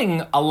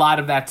doing a lot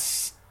of that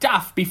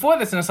stuff before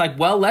this, and it's like,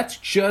 well, let's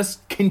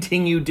just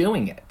continue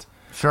doing it.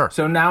 Sure.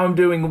 So now I'm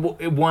doing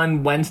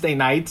one Wednesday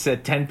nights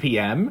at 10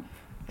 p.m.,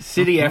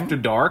 City After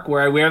Dark,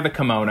 where I wear the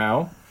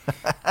kimono.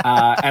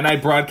 And I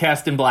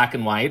broadcast in black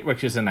and white,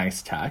 which is a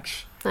nice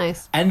touch.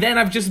 Nice. And then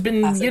I've just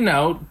been,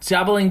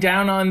 doubling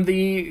down on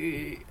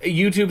the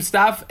YouTube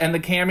stuff and the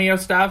Cameo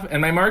stuff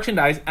and my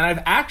merchandise. And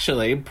I've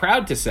actually,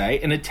 proud to say,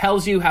 and it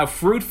tells you how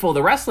fruitful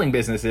the wrestling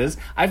business is,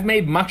 I've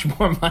made much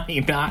more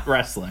money not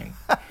wrestling.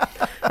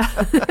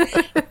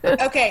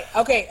 Okay.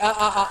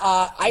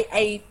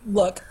 I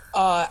look.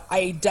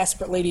 I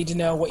desperately need to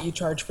know what you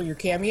charge for your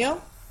Cameo.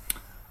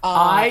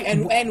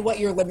 And what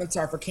your limits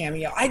are for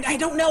Cameo. I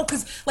don't know,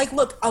 because, like,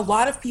 look, a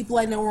lot of people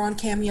I know are on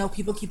Cameo.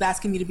 People keep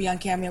asking me to be on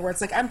Cameo, where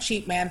it's like, I'm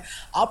cheap, man.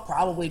 I'll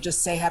probably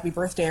just say happy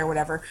birthday or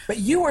whatever. But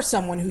you are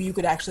someone who you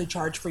could actually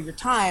charge for your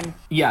time.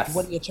 Yes.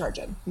 What are you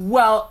charging?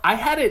 Well, I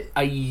had it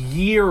a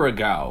year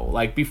ago,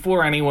 like,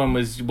 before anyone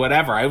was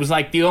whatever. I was,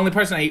 like, the only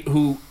person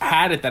who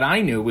had it that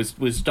I knew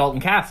was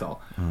Dalton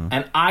Castle. Mm-hmm.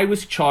 And I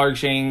was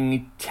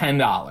charging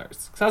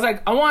 $10. So I was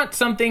like, I want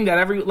something that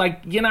I'm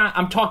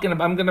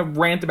going to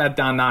rant about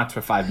Don Knotts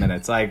for 5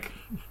 minutes. Like,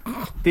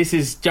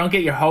 don't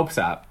get your hopes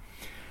up.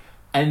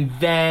 And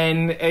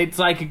then it's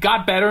like, it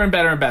got better and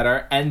better and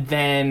better. And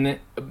then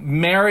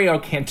Mario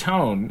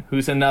Cantone,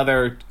 who's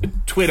another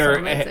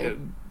Twitter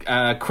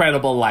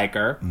credible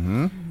liker,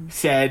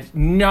 said,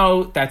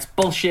 no, that's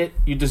bullshit.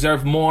 You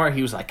deserve more.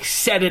 He was like,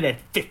 set it at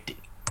 50.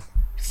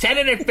 set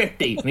it at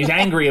 50. And he's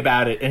angry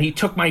about it. And he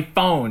took my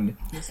phone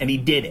and he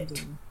did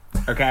it.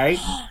 Okay?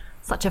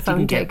 Such a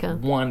phone Didn't taker.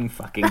 get one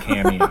fucking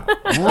cameo.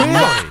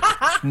 Really?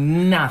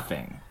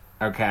 Nothing.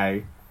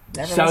 Okay?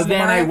 Never So listened to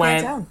then I Mariah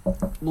went,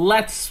 Carey.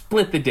 let's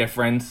split the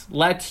difference.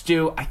 Let's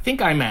do, I think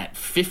I'm at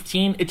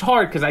 15. It's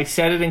hard because I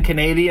said it in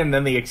Canadian,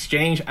 then the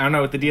exchange. I don't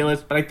know what the deal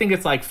is, but I think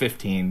it's like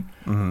 15.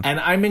 And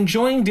I'm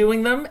enjoying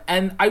doing them.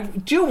 And I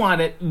do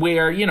want it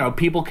where, you know,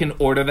 people can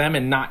order them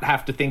and not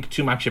have to think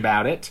too much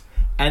about it.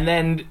 And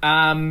then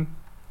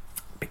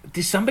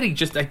somebody I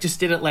just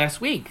did it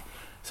last week.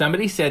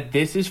 Somebody said,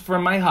 this is for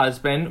my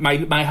husband,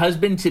 my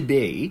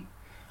husband-to-be.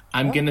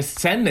 I'm going to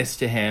send this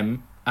to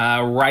him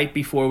right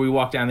before we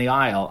walk down the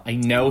aisle. I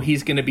know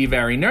he's going to be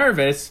very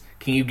nervous.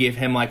 Can you give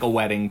him like a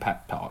wedding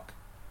pep talk?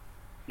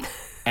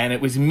 And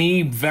it was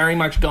me very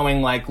much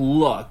going like,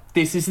 look,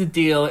 this is the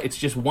deal. It's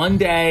just one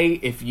day.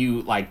 If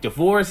you like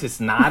divorce,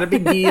 it's not a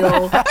big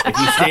deal. If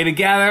you stay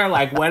together,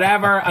 like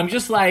whatever. I'm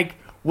just like,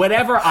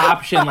 whatever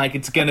option, like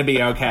it's going to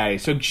be okay.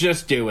 So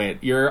just do it.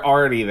 You're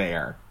already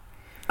there.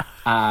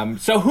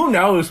 So who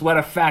knows what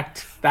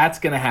effect that's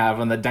going to have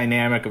on the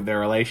dynamic of their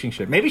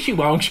relationship. Maybe she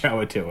won't show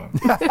it to him.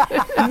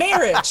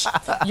 Marriage.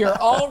 You're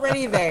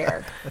already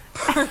there.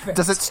 Perfect.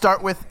 Does it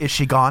start with, is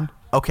she gone?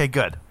 Okay,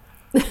 good.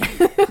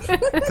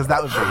 Because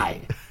that would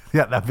be...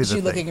 Yeah, that'd be the She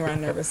thing. looking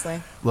around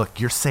nervously. Look,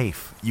 you're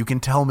safe. You can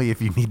tell me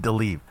if you need to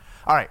leave.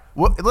 All right,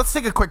 well, let's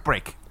take a quick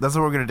break. That's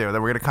what we're going to do.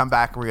 Then we're going to come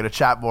back and we're going to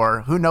chat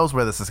more. Who knows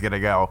where this is going to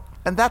go?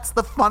 And that's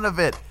the fun of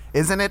it,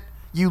 isn't it?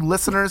 You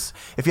listeners,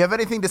 if you have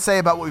anything to say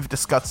about what we've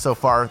discussed so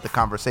far, the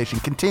conversation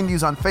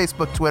continues on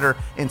Facebook, Twitter,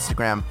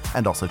 Instagram,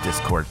 and also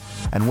Discord.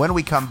 And when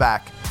we come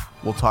back,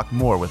 we'll talk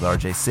more with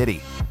RJ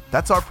City.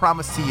 That's our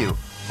promise to you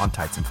on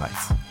Tights and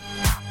Fights.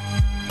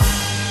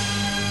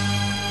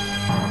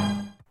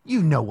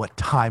 You know what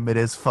time it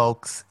is,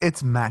 folks.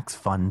 It's Max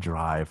Fun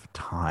Drive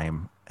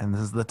time. And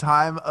this is the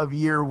time of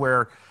year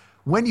where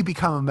when you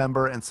become a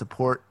member and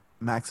support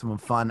Maximum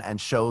Fun and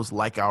shows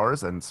like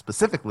ours, and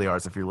specifically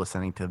ours if you're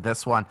listening to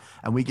this one,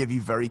 and we give you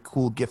very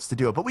cool gifts to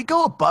do it. But we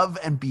go above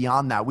and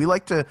beyond that. We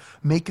like to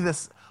make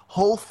this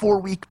whole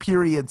 4-week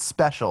period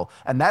special.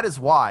 And that is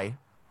why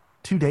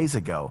 2 days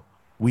ago,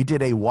 we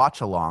did a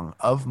watch-along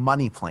of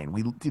Money Plane.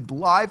 We did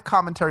live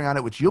commentary on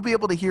it, which you'll be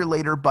able to hear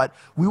later, but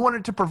we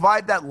wanted to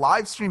provide that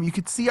live stream. You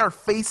could see our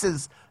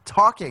faces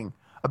talking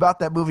about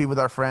that movie with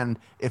our friend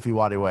Ife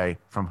Wadiwe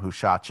from Who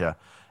Shot Ya.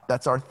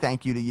 That's our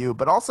thank you to you.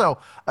 But also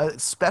a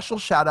special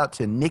shout-out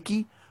to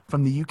Nikki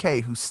from the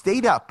UK, who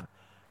stayed up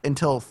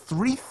until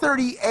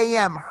 3:30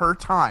 a.m. her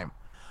time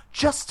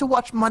just to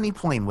watch Money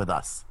Plane with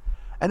us.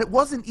 And it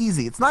wasn't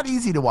easy. It's not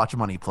easy to watch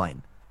Money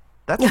Plane.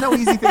 That's no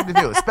easy thing to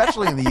do,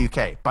 especially in the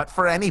UK, but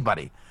for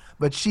anybody.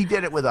 But she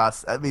did it with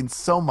us. I mean,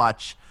 so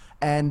much.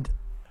 And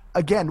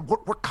again,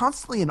 we're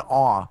constantly in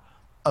awe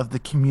of the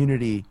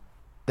community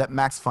that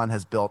Max Fun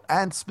has built,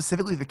 and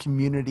specifically the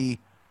community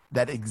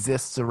that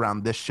exists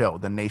around this show,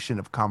 the Nation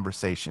of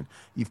Conversation.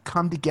 You've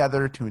come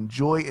together to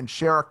enjoy and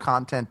share our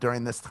content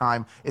during this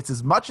time. It's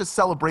as much a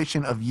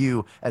celebration of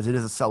you as it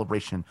is a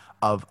celebration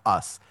of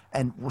us.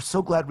 And we're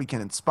so glad we can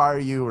inspire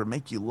you or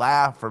make you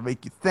laugh or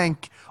make you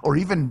think or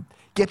even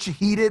get you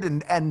heated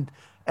and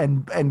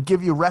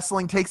give you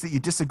wrestling takes that you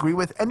disagree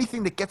with.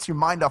 Anything that gets your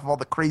mind off of all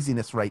the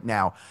craziness right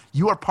now.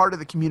 You are part of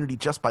the community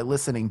just by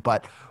listening,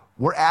 but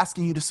we're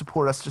asking you to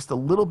support us just a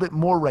little bit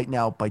more right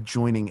now by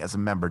joining as a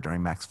member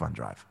during Max Fun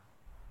Drive.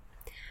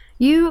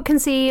 You can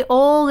see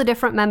all the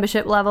different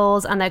membership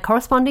levels and their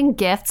corresponding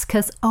gifts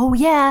because, oh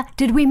yeah,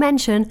 did we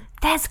mention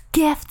there's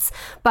gifts?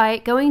 By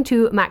going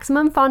to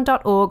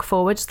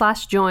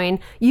MaximumFun.org/join,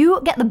 you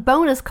get the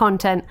bonus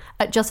content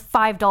at just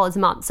 $5 a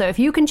month. So if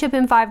you can chip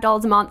in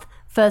 $5 a month,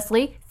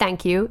 firstly,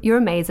 thank you. You're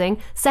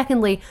amazing.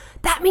 Secondly,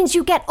 that means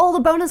you get all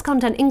the bonus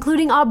content,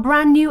 including our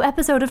brand new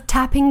episode of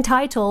Tapping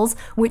Titles,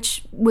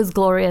 which was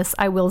glorious,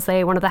 I will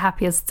say, one of the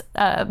happiest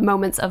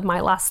moments of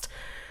my last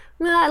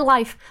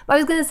life. I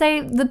was going to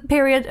say the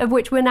period of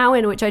which we're now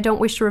in, which I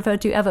don't wish to refer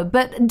to ever,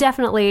 but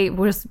definitely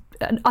was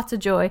an utter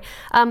joy.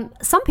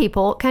 Some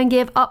people can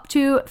give up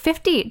to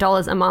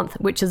 $50 a month,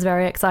 which is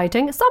very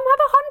exciting. Some have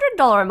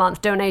 $100 a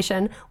month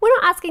donation. We're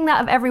not asking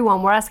that of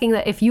everyone. We're asking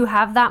that if you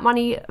have that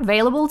money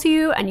available to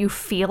you and you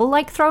feel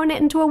like throwing it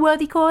into a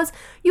worthy cause,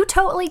 you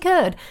totally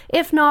could.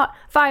 If not,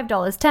 $5,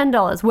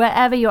 $10,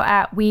 wherever you're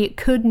at, we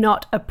could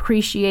not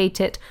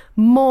appreciate it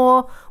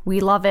more.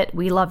 We love it.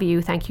 We love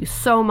you. Thank you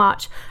so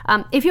much.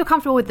 If you're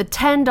comfortable with the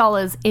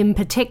 $10 in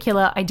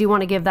particular, I do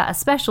want to give that a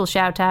special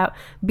shout out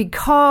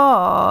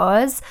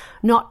because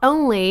not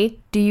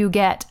only do you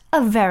get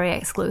a very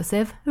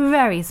exclusive,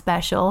 very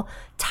special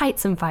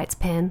Tights and Fights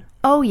pin.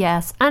 Oh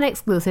yes, an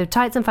exclusive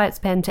Tights and Fights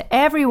pin to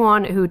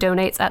everyone who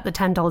donates at the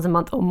 $10 a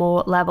month or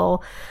more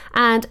level.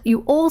 And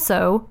you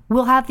also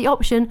will have the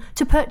option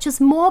to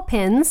purchase more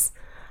pins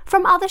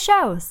from other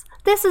shows.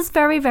 This is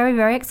very, very,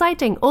 very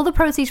exciting. All the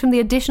proceeds from the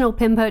additional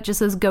pin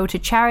purchases go to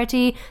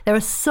charity. There are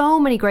so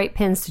many great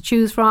pins to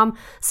choose from.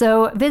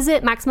 So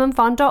visit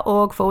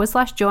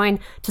MaximumFun.org/join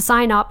to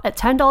sign up at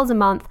 $10 a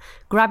month.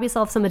 Grab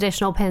yourself some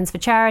additional pins for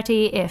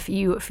charity if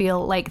you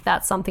feel like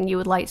that's something you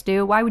would like to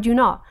do. Why would you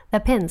not?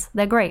 They're pins.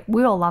 They're great.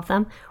 We all love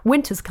them.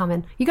 Winter's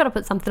coming. You got to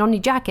put something on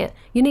your jacket.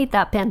 You need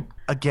that pin.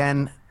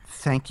 Again,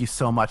 thank you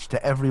so much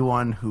to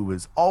everyone who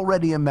is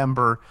already a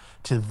member,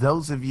 to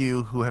those of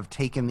you who have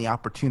taken the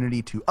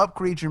opportunity to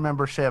upgrade your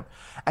membership,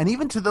 and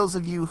even to those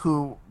of you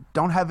who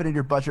don't have it in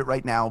your budget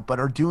right now but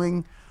are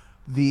doing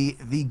the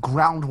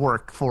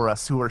groundwork for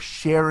us, who are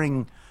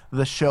sharing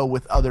the show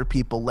with other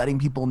people, letting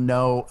people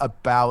know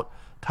about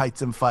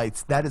Tights and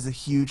Fights. That is a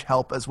huge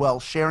help as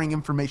well. Sharing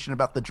information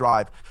about the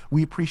drive.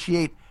 We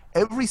appreciate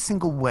every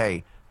single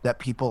way that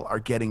people are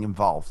getting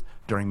involved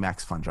during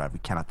Max Fun Drive. We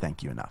cannot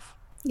thank you enough.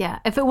 Yeah,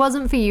 if it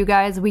wasn't for you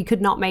guys, we could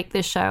not make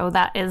this show.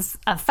 That is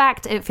a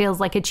fact. It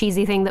feels like a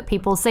cheesy thing that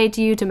people say to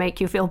you to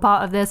make you feel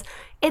part of this.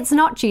 It's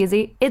not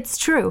cheesy. It's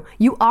true.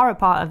 You are a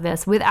part of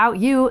this. Without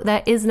you,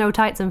 there is no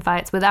Tights and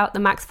Fights. Without the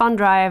Max Fun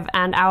Drive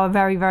and our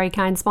very, very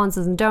kind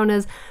sponsors and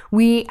donors,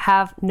 we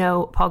have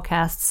no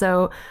podcast.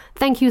 So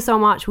thank you so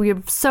much. We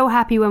are so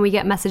happy when we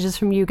get messages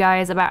from you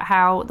guys about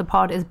how the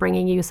pod is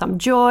bringing you some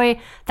joy.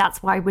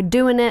 That's why we're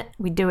doing it.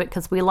 We do it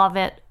because we love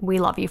it. We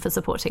love you for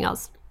supporting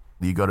us.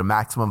 You go to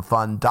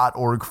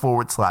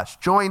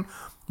MaximumFun.org/join.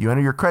 You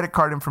enter your credit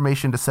card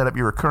information to set up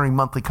your recurring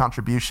monthly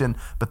contribution.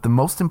 But the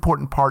most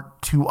important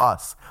part to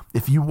us,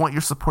 if you want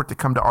your support to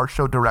come to our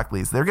show directly,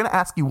 is they're going to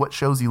ask you what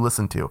shows you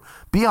listen to.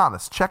 Be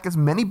honest. Check as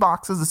many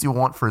boxes as you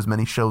want for as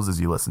many shows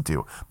as you listen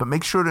to. But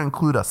make sure to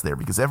include us there,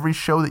 because every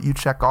show that you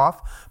check off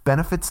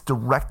benefits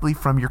directly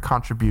from your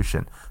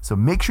contribution. So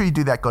make sure you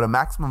do that. Go to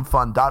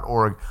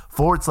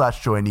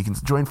MaximumFun.org/join. You can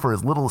join for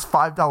as little as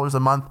 $5 a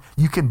month.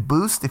 You can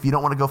boost if you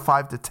don't want to go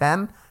 5 to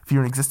 10 if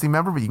you're an existing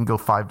member, but you can go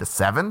 5 to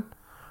 7.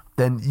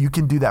 Then you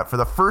can do that.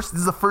 This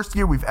is the first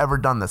year we've ever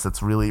done this.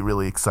 It's really,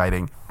 really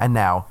exciting. And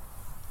now,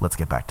 let's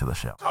get back to the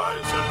show.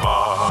 Tights and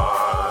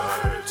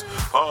Fights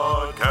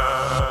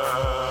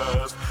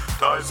Podcast.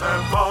 Tights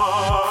and Fights.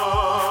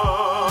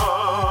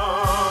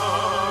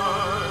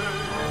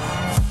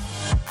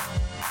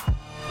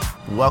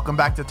 Welcome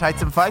back to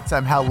Tights and Fights.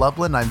 I'm Hal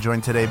Lublin. I'm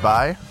joined today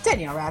by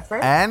Danielle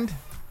Radford. and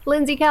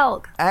Lindsay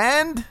Kelk.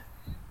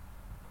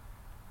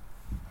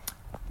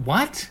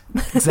 What?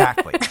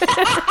 Exactly.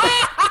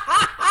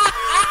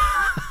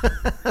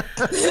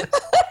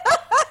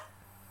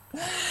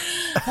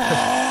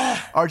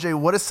 RJ,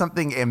 what is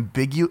something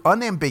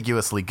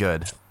unambiguously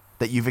good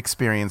that you've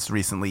experienced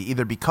recently,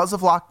 either because of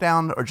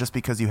lockdown or just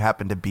because you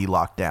happen to be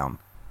locked down?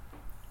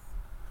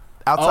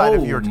 Outside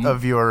of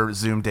your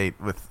Zoom date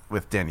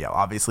with Danielle.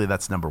 Obviously,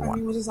 that's number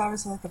one. Which is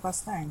obviously like the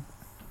best thing.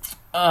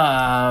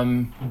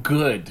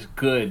 Good.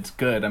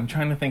 I'm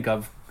trying to think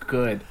of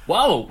good.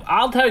 Whoa,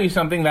 I'll tell you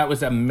something that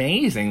was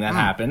amazing that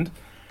happened.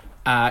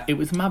 It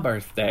was my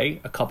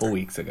birthday a couple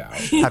weeks ago.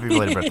 Happy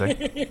belated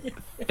birthday.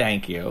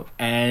 Thank you.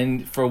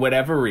 And for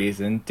whatever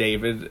reason,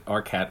 David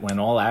Arquette went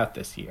all out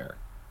this year,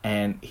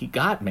 and he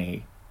got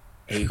me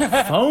a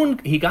phone.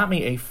 He got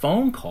me a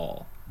phone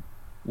call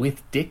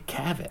with Dick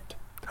Cavett.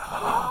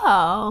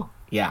 Oh.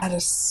 Yeah. That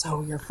is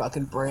so your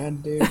fucking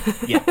brand, dude.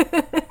 Yeah.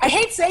 I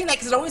hate saying that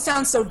because it always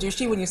sounds so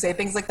douchey when you say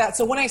things like that.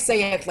 So when I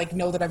say it, like,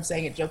 know that I'm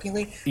saying it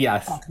jokingly.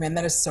 Yes. Fuck, man,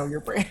 that is so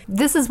your brand.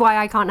 This is why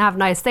I can't have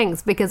nice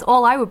things, because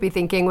all I would be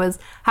thinking was,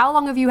 how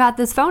long have you had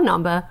this phone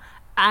number?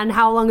 And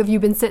how long have you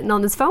been sitting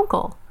on this phone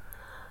call?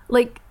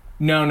 Like,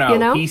 No. You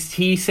know?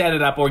 He set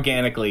it up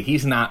organically.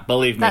 He's not,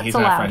 believe me, That's he's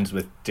allowed. not friends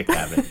with Dick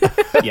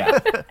Cavett. Yeah.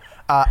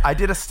 I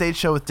did a stage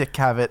show with Dick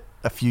Cavett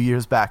a few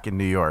years back in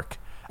New York.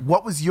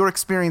 What was your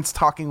experience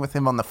talking with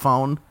him on the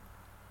phone?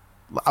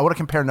 I want to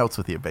compare notes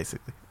with you,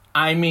 basically.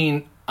 I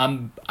mean,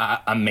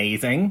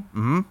 amazing.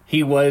 Mm-hmm.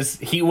 He was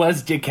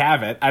Dick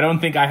Cavett. I don't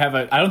think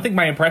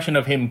my impression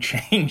of him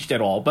changed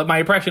at all, but my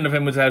impression of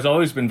him has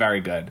always been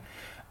very good.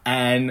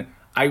 And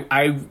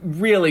I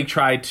really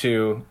tried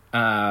to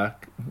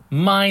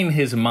mine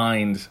his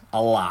mind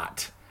a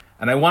lot.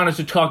 And I wanted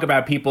to talk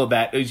about people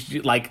that is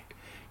like,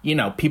 you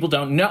know, people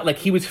don't know. Like,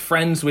 he was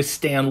friends with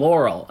Stan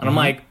Laurel. And I'm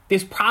like,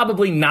 there's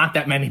probably not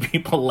that many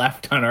people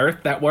left on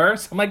Earth that were.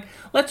 So I'm like,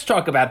 let's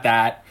talk about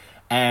that.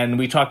 And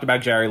we talked about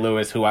Jerry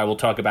Lewis, who I will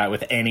talk about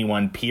with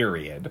anyone,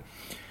 period.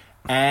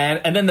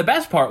 And then the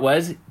best part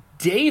was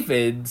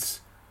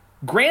David's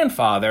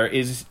grandfather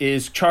is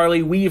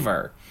Charlie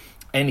Weaver.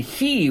 And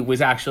he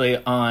was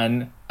actually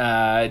on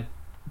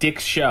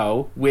Dick's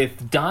show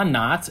with Don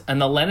Knotts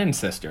and the Lennon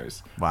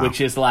sisters,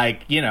 which is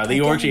like, you know, the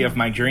orgy of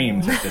my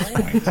dreams at this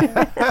point.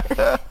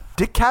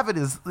 Dick Cavett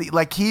is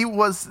like,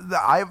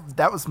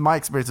 that was my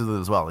experience with it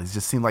as well. He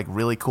just seemed like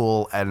really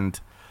cool, and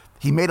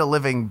he made a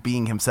living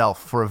being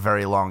himself for a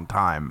very long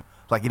time.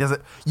 Like,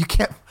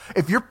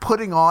 if you're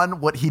putting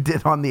on what he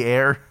did on the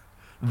air,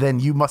 then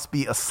you must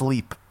be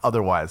asleep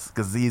otherwise,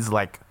 because he's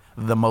like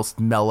the most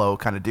mellow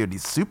kind of dude.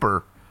 He's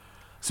super,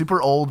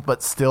 super old,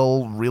 but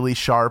still really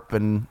sharp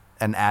and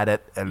at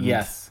it. And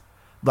yes.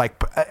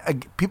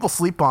 Like, people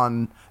sleep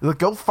on. Like,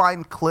 go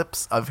find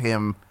clips of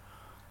him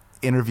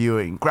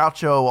interviewing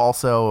Groucho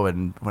also,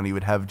 and when he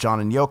would have John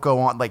and Yoko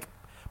on. Like,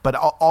 but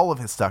all of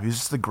his stuff. He's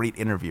just a great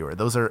interviewer.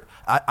 Those are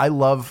I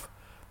love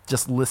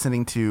just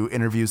listening to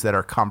interviews that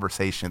are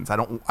conversations. I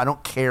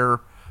don't care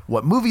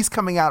what movie's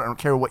coming out. I don't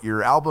care what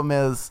your album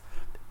is.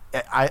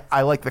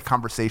 I like the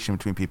conversation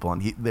between people,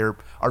 and there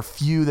are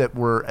few that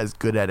were as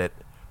good at it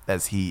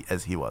as he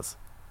was.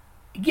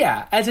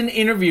 Yeah, as an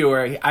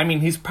interviewer, I mean,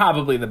 he's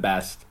probably the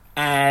best.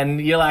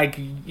 And you're like,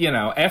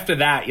 after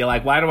that, you're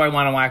like, why do I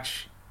want to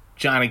watch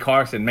Johnny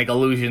Carson make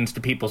allusions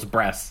to people's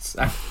breasts?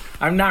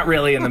 I'm not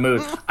really in the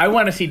mood. I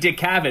want to see Dick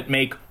Cavett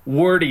make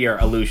wordier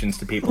allusions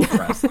to people's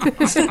breasts.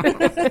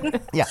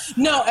 Yeah.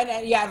 No,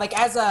 and like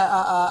as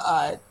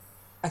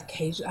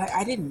occasion,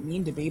 I didn't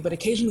mean to be, but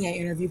occasionally I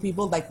interview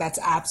people. Like that's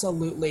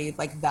absolutely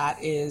like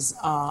that is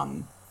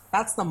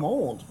that's the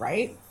mold,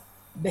 right?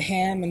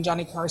 Him and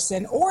Johnny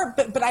Carson,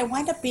 but I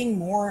wind up being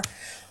more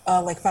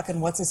like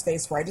fucking what's his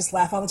face, where I just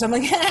laugh all the time,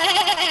 like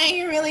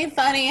you're really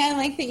funny. I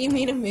like that you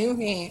made a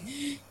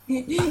movie.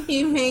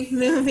 You make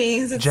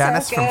movies. It's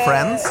Janice so from good.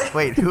 Friends.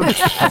 Wait, who? That's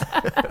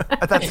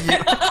you.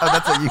 Oh,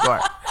 that's what you are.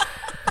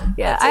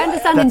 Yeah, I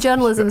understand in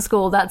journalism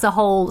school that's a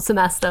whole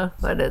semester,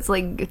 but it's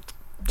like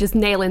just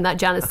nailing that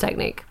Janice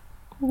technique.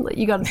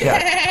 You got to do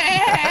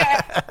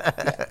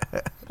it.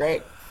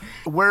 Great.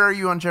 Where are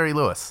you on Jerry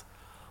Lewis?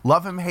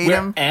 Love him, hate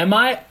him? Am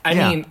I? I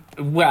Yeah. mean,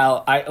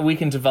 well, we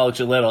can divulge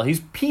a little.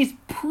 He's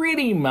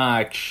pretty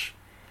much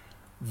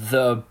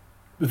the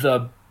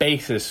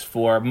basis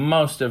for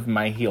most of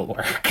my heel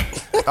work.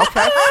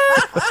 Okay.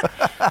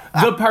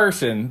 The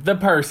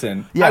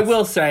person. Yes. I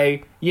will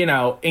say,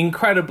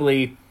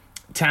 incredibly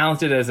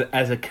talented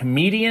as a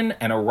comedian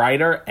and a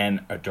writer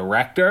and a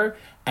director,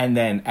 and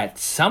then at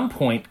some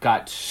point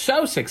got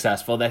so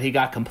successful that he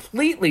got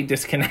completely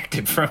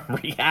disconnected from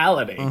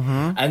reality.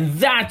 Mm-hmm. And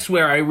that's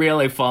where I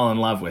really fall in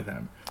love with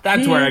him.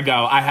 That's where I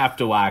go, I have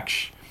to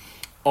watch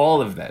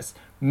all of this.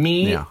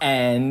 Me Yeah.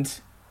 and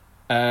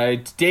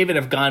David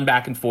have gone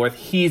back and forth.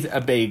 He's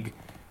a big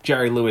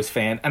Jerry Lewis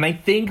fan, and I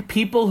think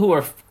people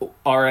who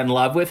are in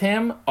love with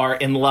him are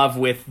in love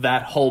with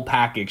that whole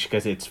package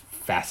because it's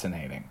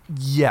fascinating.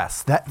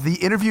 Yes, the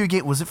interview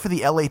again, was it for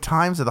the LA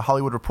Times or the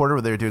Hollywood Reporter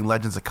where they were doing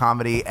Legends of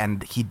Comedy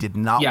and he did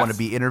not Yes. want to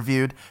be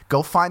interviewed?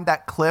 Go find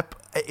that clip.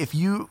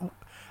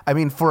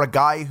 For a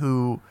guy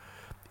who,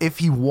 if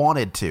he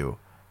wanted to,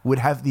 would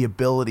have the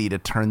ability to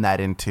turn that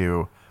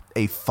into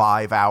a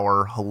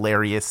 5-hour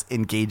hilarious,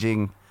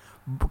 engaging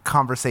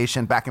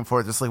conversation back and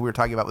forth, just like we were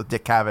talking about with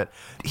Dick Cavett.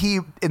 He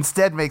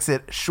instead makes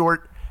it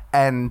short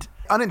and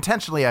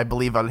unintentionally, I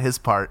believe, on his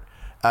part,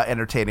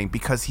 entertaining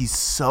because he's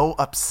so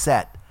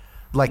upset.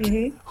 Like,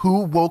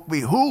 who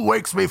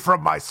wakes me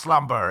from my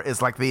slumber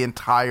is like the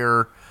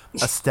entire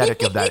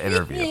aesthetic of that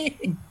interview.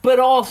 But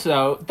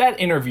also, that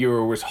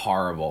interviewer was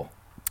horrible.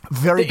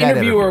 Very The bad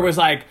interviewer was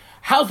like,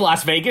 how's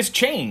Las Vegas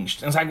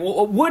changed? And it's like,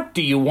 well, what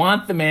do you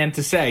want the man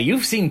to say?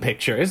 You've seen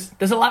pictures.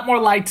 There's a lot more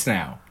lights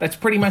now. That's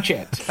pretty much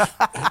it.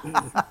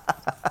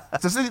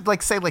 Does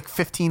it say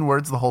 15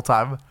 words the whole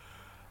time?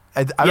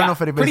 I don't know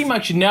if anybody's... pretty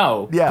much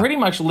no. Yeah. Pretty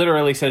much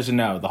literally says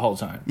no the whole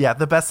time. Yeah,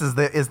 the best is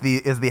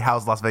the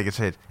how's Las Vegas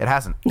changed? It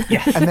hasn't.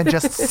 Yeah. And then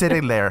just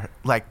sitting there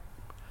like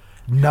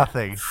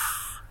nothing.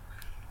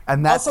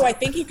 And that's Also, I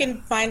think you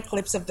can find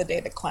clips of the day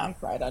the clown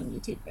cried on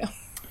YouTube now.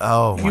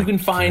 oh my You can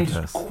find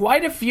goodness.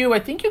 quite a few. I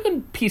think you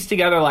can piece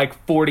together like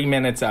 40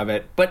 minutes of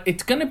it, but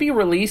it's going to be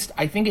released,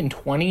 I think, in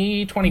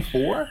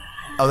 2024.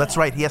 Oh, that's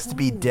right. He has to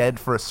be dead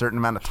for a certain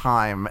amount of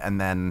time, and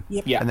then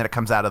Yeah. and then it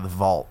comes out of the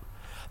vault.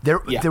 There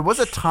was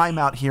a time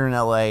out here in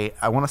LA.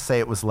 I want to say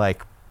it was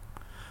like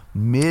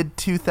mid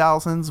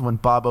 2000s when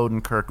Bob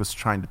Odenkirk was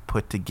trying to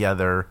put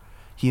together.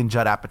 He and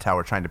Judd Apatow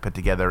were trying to put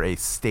together a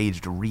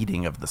staged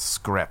reading of the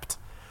script.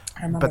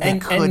 But they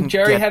couldn't And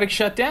Jerry get- had it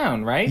shut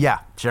down, right? Yeah,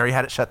 Jerry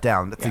had it shut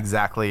down. That's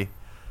exactly.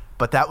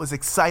 But that was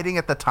exciting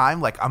at the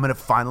time. Like, I'm going to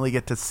finally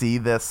get to see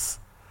this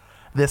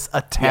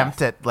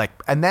attempt at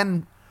and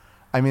then,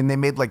 I mean, they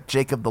made like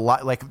Jacob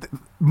the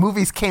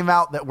movies came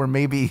out that were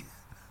maybe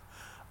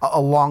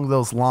along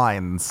those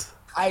lines.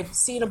 I've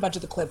seen a bunch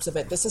of the clips of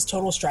it. This is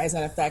total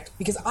Streisand effect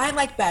because I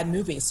like bad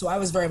movies. So I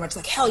was very much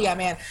like, hell yeah,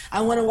 man.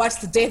 I want to watch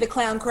The Day the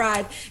Clown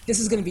Cried. This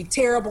is going to be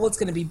terrible. It's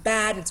going to be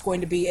bad. It's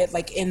going to be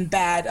in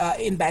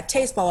bad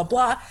taste, blah, blah,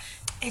 blah.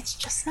 It's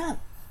just not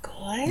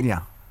good.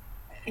 Yeah.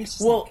 It's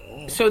just Well, not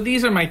good. so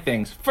these are my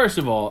things. First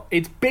of all,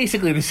 it's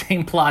basically the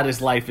same plot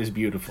as Life is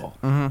Beautiful,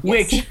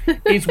 which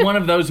is one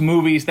of those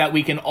movies that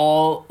we can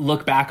all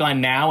look back on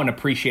now and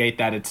appreciate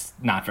that it's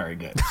not very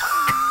good.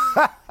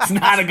 It's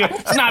not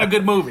a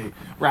good movie,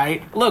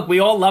 right? Look,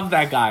 we all love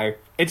that guy.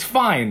 It's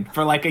fine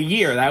for like a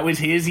year. That was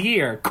his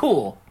year.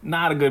 Cool.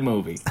 Not a good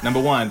movie. Number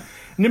one.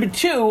 Number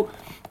two,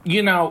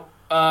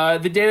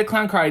 The Day the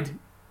Clown Cried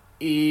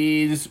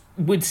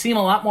would seem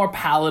a lot more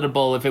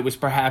palatable if it was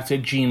perhaps a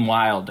Gene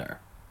Wilder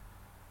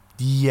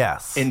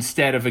Yes.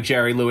 instead of a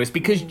Jerry Lewis,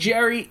 because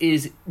Jerry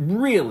is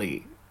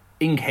really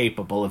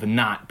incapable of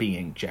not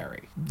being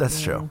Jerry.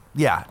 That's true.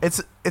 Yeah,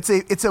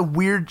 it's a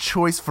weird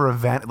choice for a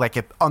van. Like,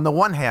 on the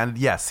one hand,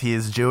 yes, he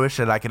is Jewish,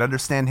 and I can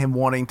understand him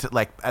wanting to,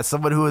 like, as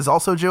someone who is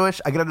also Jewish,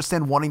 I can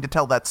understand wanting to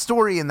tell that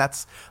story, and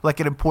that's like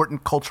an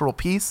important cultural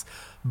piece.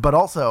 But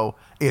also,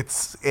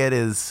 it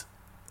is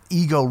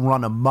ego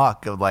run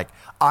amok of, like,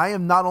 I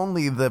am not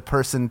only the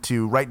person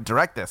to write and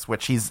direct this,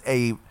 which he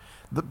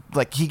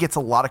gets a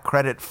lot of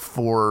credit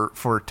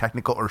for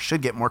technical, or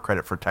should get more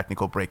credit for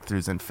technical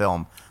breakthroughs in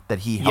film that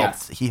he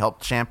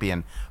helped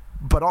champion.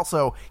 But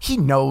also, he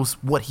knows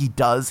what he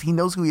does. He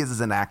knows who he is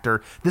as an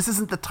actor. This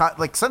isn't the time.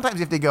 Like, sometimes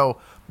you have to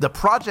go, the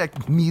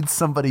project needs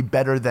somebody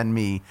better than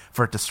me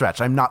for it to stretch.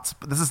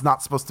 This is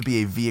not supposed to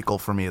be a vehicle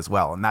for me as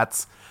well. And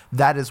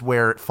that is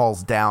where it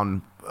falls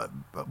down.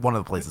 One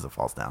of the places it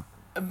falls down.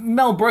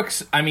 Mel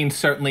Brooks, I mean,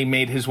 certainly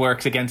made his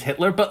works against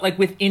Hitler, but, like,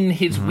 within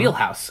his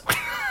wheelhouse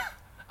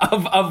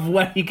of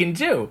what he can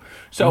do.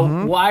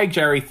 So why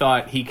Jerry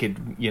thought he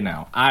could,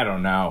 I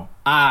don't know.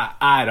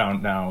 I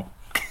don't know.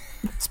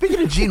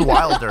 Speaking of Gene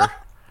Wilder,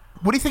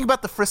 what do you think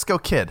about the Frisco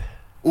Kid?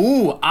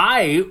 Ooh,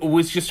 I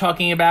was just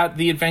talking about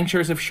The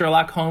Adventures of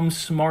Sherlock Holmes'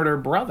 Smarter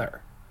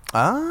Brother.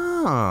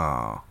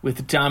 Oh.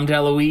 With Dom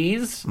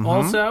DeLuise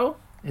also.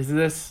 Is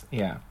this?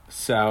 Yeah.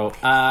 So,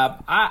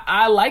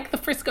 I like the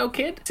Frisco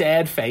Kid.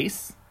 Sad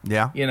face.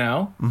 Yeah. He's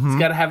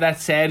got to have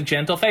that sad,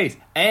 gentle face.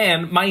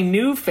 And my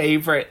new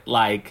favorite,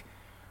 like,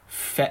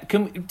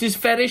 can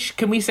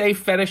we say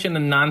fetish in a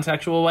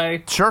non-sexual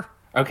way? Sure.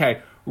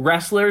 Okay.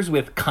 Wrestlers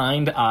with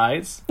kind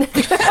eyes. No, but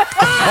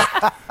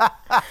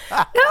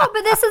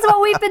this is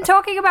what we've been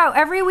talking about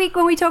every week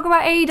when we talk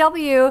about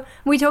AEW.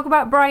 We talk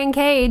about Brian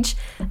Cage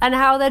and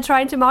how they're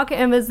trying to market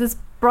him as this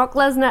Brock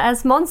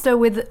Lesnar-esque monster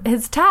with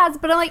his tats,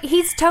 but I'm like,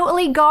 he's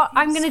totally got,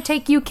 I'm going to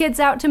take you kids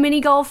out to mini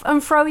golf and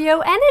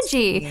froyo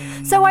energy.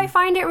 So I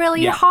find it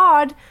really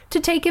hard to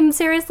take him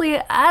seriously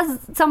as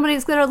somebody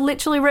that's going to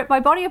literally rip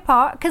my body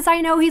apart, because I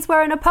know he's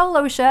wearing a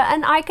polo shirt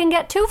and I can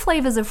get 2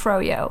 flavors of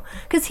froyo,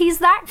 because he's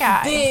that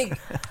guy.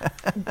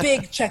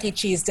 Big Chuck E.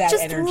 Cheese dad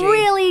Just energy.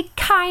 really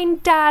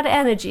kind dad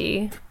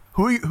energy.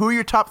 Who are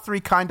your top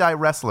 3 kind eye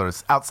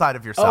wrestlers outside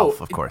of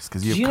yourself, of course?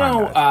 Because you have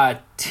kind eyes.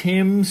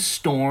 Tim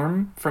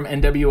Storm from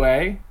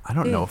NWA? I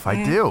don't know if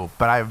I do,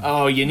 but I've.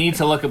 Oh, you need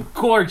to look. A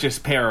gorgeous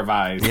pair of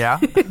eyes. Yeah.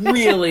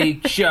 Really,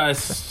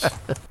 just.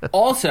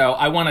 Also,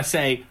 I want to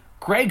say,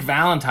 Greg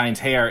Valentine's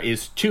hair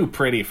is too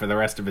pretty for the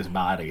rest of his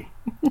body.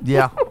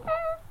 Yeah.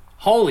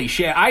 Holy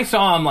shit! I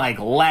saw him like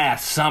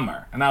last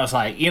summer, and I was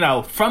like,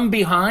 from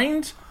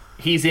behind.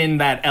 He's in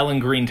that Ellen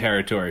Green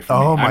territory for me.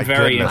 Oh my I'm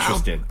very goodness.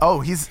 interested.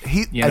 Oh, he's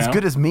as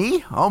good as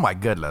me? Oh my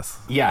goodness.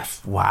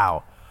 Yes.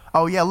 Wow.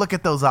 Oh yeah, look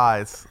at those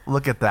eyes.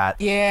 Look at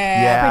that.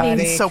 Yeah. Yeah.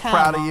 He's so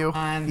proud of you.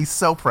 on. He's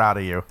so proud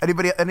of you.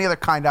 Any other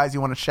kind eyes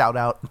you want to shout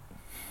out?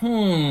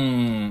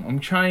 I'm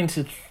trying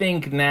to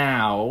think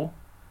now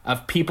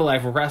of people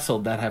I've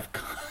wrestled that have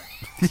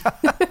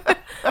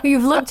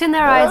You've looked in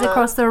their eyes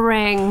across the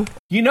ring.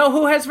 You know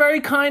who has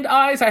very kind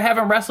eyes? I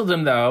haven't wrestled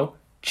him though.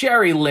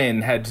 Jerry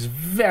Lynn has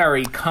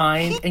very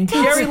kind, and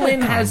Jerry Lynn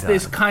has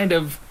this kind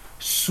of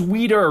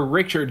sweeter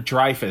Richard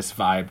Dreyfuss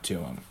vibe to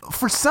him.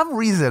 For some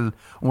reason,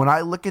 when I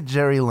look at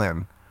Jerry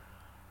Lynn,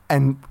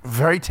 and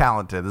very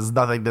talented, this is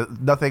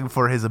nothing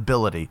for his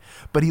ability,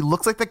 but he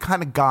looks like the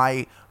kind of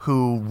guy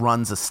who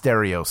runs a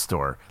stereo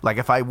store. Like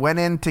if I went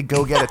in to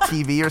go get a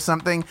TV or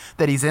something,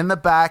 that he's in the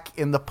back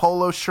in the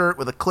polo shirt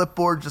with a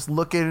clipboard, just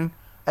looking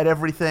at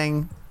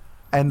everything,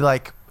 and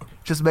like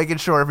just making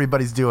sure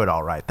everybody's doing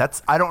all right.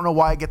 I don't know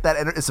why I get that.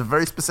 It's a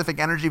very specific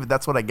energy, but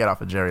that's what I get off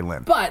of Jerry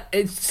Lynn. But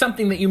it's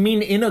something that you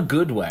mean in a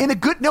good way.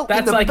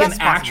 That's like an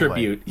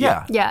attribute.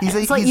 Yeah.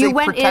 It's like you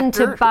went in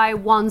to buy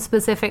one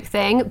specific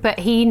thing, but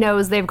he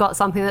knows they've got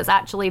something that's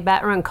actually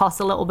better and costs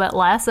a little bit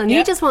less, and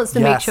he just wants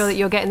to make sure that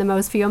you're getting the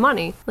most for your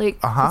money. Like,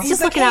 he's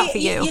just looking out for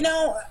you.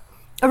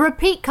 A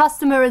repeat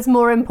customer is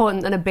more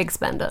important than a big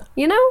spender.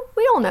 We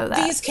all know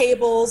that. These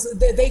cables,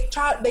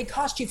 they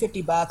cost you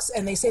 $50,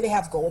 and they say they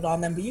have gold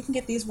on them, but you can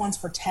get these ones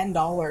for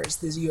 $10.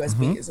 These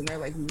USBs, and they're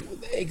like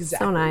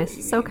exactly. So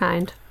nice, so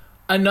kind.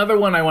 Another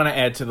one I want to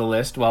add to the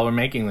list while we're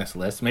making this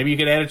list, maybe you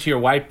could add it to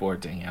your whiteboard,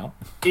 Danielle,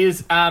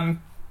 is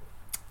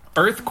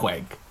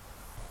Earthquake.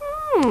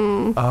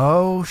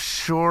 Oh,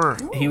 sure.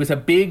 He was a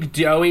big,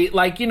 doughy,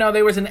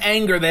 there was an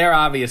anger there,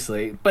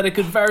 obviously, but it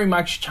could very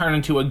much turn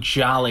into a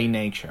jolly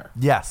nature.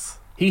 Yes.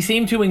 He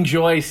seemed to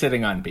enjoy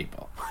sitting on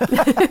people.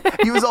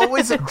 He was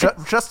always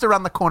just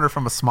around the corner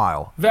from a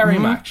smile. Very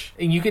much.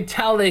 And you could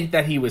tell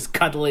that he was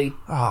cuddly,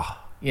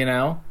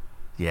 Yeah.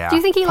 Do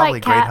you think he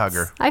liked cats? Great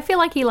hugger. I feel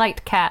like he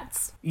liked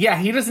cats. Yeah,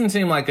 he doesn't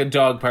seem like a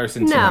dog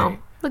person to me.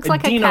 Looks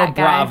like Dino a cat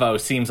guy. Bravo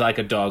seems like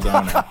a dog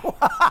owner.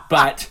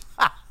 But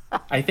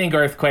I think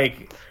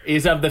Earthquake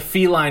is of the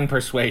feline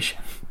persuasion.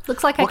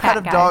 Looks like a What cat kind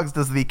of guy. dogs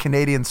does the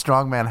Canadian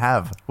strongman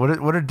have? What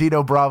are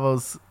Dino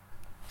Bravo's?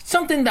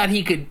 Something that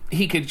he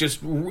could just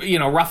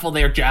ruffle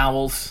their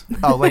jowls.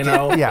 Oh, like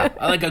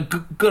like a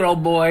good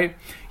old boy.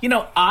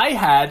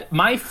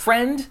 My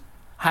friend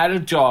had a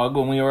dog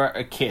when we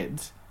were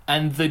kids,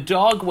 and the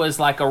dog was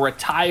like a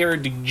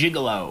retired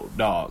gigolo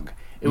dog.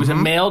 It was a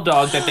male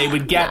dog that they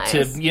would get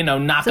Nice. to,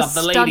 knock It's a up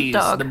the stud ladies,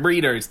 dog. the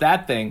breeders,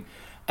 that thing.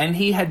 And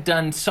he had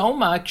done so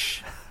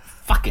much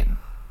fucking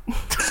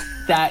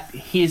that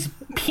his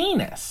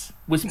penis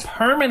was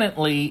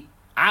permanently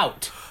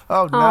out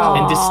Oh no!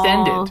 and Aw,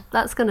 distended.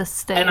 That's gonna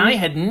sting. And I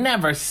had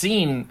never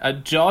seen a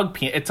dog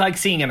penis. It's like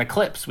seeing an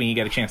eclipse when you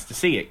get a chance to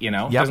see it, It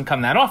doesn't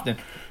come that often.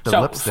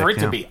 So lipstick, for it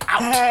to yeah. be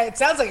out. It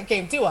sounds like it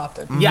came too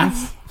often.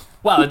 Yes.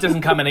 Well, it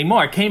doesn't come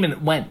anymore. It came and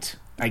it went,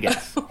 I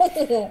guess.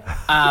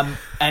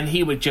 And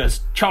he would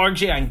just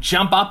charge you and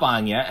jump up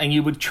on you, and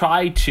you would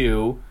try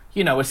to,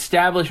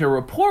 establish a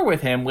rapport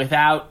with him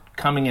without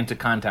coming into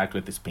contact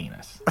with his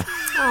penis.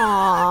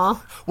 Aw.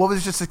 What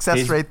was your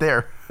success rate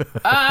there?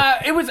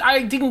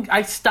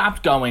 I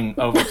stopped going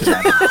over to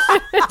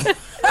that.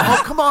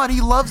 Oh, come on.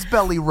 He loves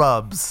belly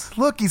rubs.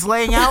 Look, he's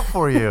laying out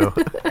for you.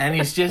 And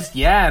he's just,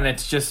 and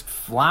it's just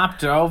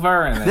flopped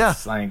over, and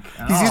it's like,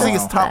 He's using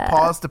his oh, top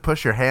paws to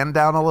push your hand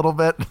down a little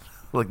bit.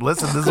 Like,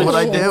 listen, this is what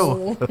I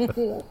do.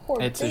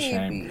 Poor It's a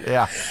shame. baby.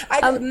 Yeah.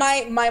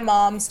 My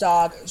mom's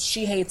dog,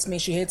 she hates me.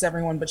 She hates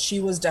everyone, but she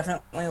was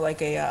definitely like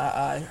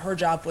her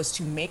job was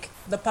to make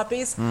the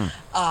puppies.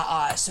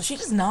 So she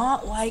does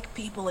not like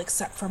people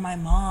except for my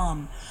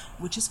mom,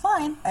 which is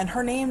fine. And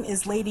her name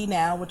is Lady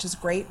now, which is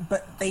great,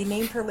 but they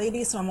named her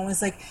Lady, so I'm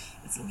always like,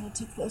 it's a little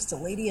too close to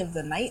Lady of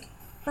the Night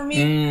for me.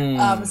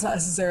 It's not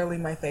necessarily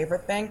my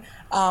favorite thing.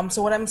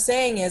 So what I'm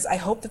saying is I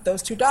hope that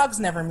those two dogs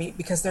never meet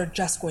because they're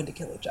just going to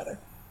kill each other.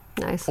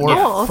 Nice.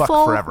 Or fuck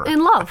fall forever.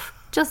 in love.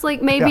 Just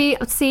like maybe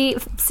see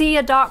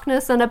a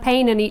darkness and a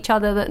pain in each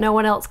other that no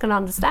one else can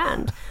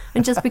understand,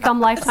 and just become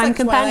lifetime like Twilight.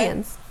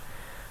 companions.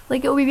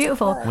 Like, it would be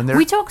beautiful. When their-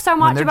 We talk so when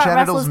much their about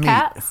genitals restless meet.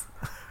 cats.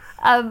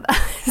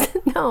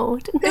 No.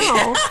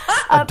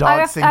 A dog I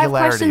have singularity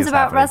questions is about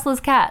happening. restless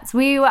cats.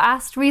 We were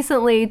asked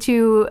recently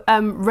to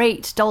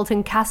rate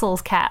Dalton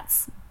Castle's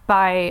cats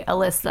by a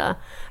listener,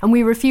 and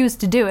we refused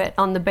to do it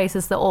on the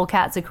basis that all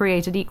cats are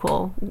created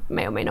equal.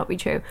 May or may not be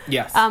true.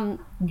 Yes.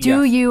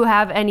 Do Yes. you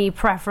have any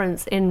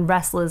preference in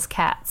wrestlers'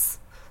 cats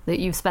that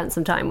you've spent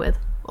some time with,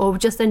 or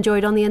just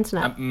enjoyed on the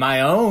internet?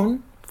 My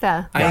own.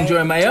 Fair. I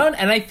enjoy my own,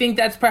 and I think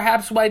that's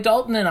perhaps why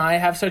Dalton and I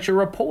have such a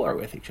rapport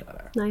with each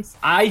other. Nice.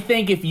 I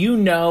think if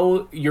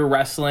you're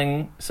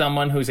wrestling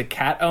someone who's a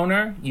cat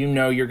owner,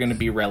 you're going to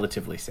be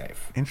relatively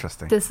safe.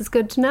 Interesting. This is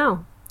good to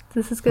know.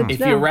 This is good If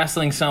to know. you're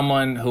wrestling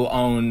someone who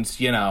owns,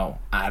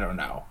 I don't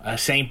know, a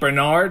Saint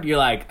Bernard, you're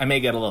like, I may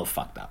get a little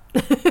fucked up.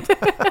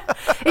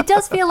 It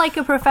does feel like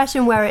a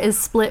profession where it is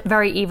split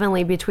very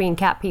evenly between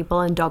cat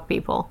people and dog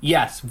people.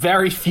 Yes,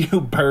 very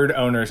few bird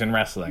owners in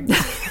wrestling.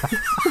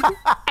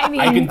 I mean,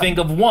 I can think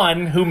of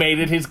one who made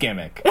it his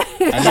gimmick,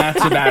 and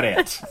that's about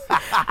it.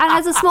 and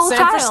as a small Same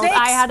for child, snakes.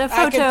 I had a I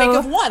can photo think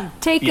of one.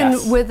 taken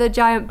Yes. with a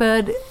giant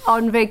bird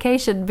on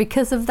vacation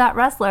because of that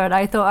wrestler, and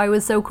I thought I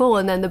was so cool,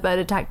 and then the bird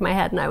attacked my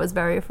head, and I was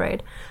very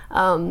afraid.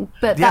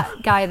 But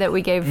that guy that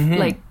we gave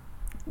like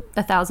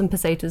 1,000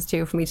 pesetas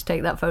to for me to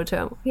take that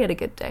photo, he had a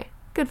good day.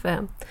 Good for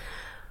him.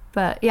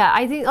 But yeah,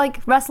 I think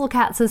like wrestle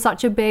cats is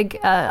such a big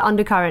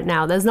undercurrent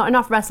now. There's not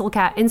enough wrestle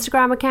cat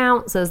Instagram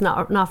accounts. There's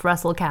not enough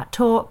wrestle cat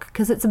talk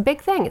because it's a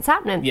big thing. It's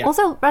happening. Yeah.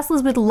 Also,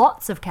 wrestlers with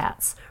lots of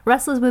cats.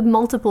 Wrestlers with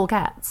multiple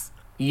cats.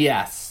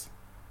 Yes.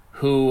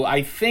 Who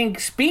I think,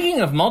 speaking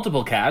of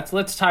multiple cats,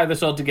 let's tie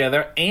this all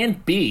together.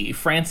 Aunt B,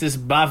 Frances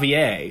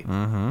Bavier,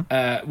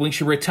 when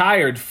she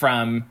retired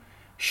from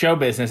show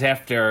business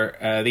after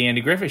the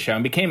Andy Griffith Show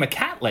and became a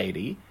cat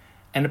lady,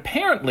 and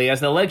apparently, as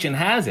the legend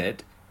has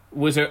it,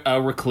 was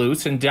a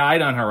recluse and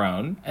died on her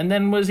own, and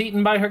then was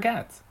eaten by her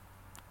cats.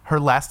 Her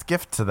last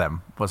gift to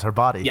them was her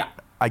body. Yeah.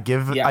 I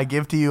give Yeah.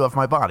 to you of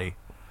my body.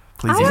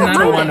 Please I eat Isn't it. that a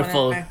mind it.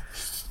 wonderful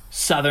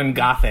Southern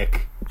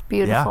Gothic?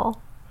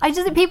 Beautiful. I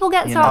just think people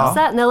get so know.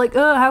 upset and they're like,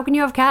 oh, how can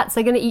you have cats?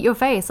 They're going to eat your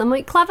face. I'm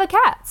like, clever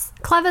cats.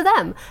 Clever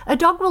them. A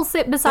dog will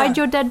sit beside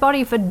your dead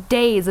body for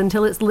days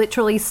until it's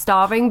literally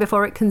starving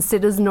before it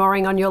considers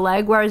gnawing on your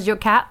leg, whereas your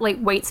cat like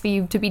waits for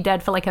you to be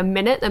dead for like a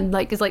minute and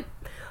like is like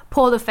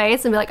pour the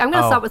face and be like, I'm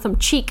going to start with some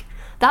cheek.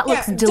 That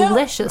looks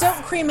delicious.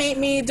 Don't cremate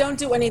me. Don't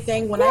do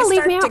anything. When Yeah, I leave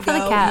start me to out for the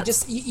go, you cats.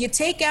 just you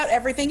take out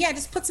everything. Yeah,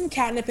 just put some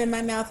catnip in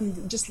my mouth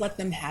and just let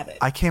them have it.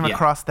 I came Yeah.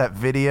 across that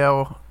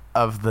video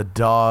of the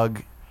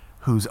dog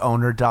whose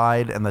owner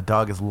died, and the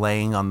dog is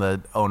laying on the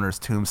owner's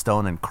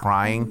tombstone and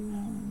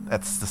crying.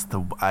 That's just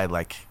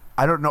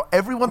I don't know.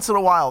 Every once in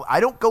a while, I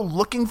don't go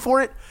looking for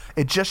it.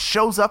 It just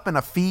shows up in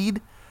a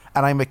feed,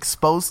 and I'm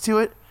exposed to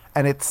it,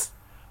 and it's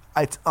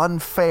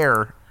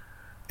unfair.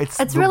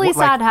 It's really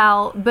sad,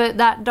 Hal, but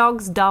that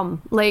dog's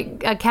dumb.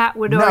 Like, a cat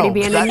would already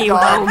be in a that new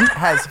dog home.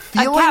 has A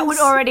feelings. cat would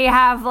already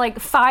have like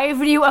 5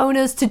 new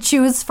owners to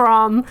choose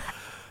from.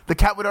 The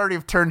cat would already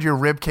have turned your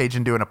rib cage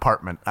into an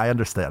apartment. I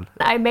understand.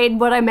 I made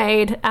what I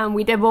made, and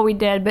we did what we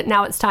did, but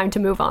now it's time to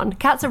move on.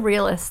 Cats are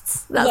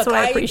realists. That's Look, what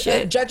I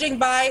appreciate. judging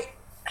by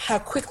how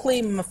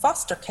quickly my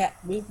foster cat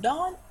moved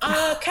on.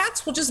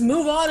 Cats will just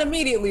move on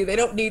immediately. They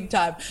don't need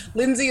time.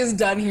 Lindsay is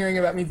done hearing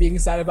about me being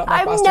sad about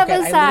my foster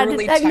cat.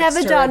 I'm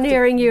never done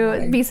hearing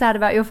you be sad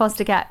about your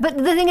foster cat. But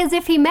the thing is,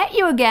 if he met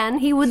you again,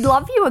 he would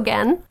love you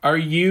again. Are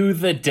you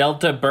the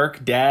Delta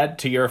Burke dad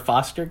to your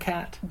foster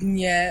cat?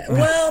 Yeah.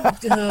 Well,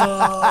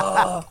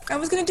 I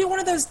was gonna do one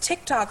of those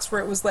TikToks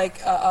where it was like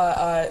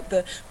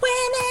the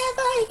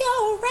whenever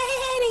you're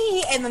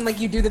ready, and then like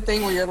you do the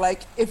thing where you're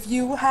like, if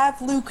you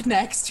have Luke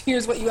next,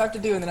 here's what you have to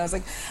do. And then I was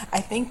like, I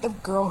think the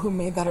girl who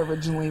made that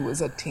originally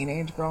was a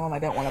teenage girl, and I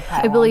don't want to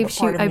pat. I believe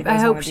she. I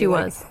hope she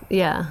was.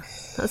 Yeah,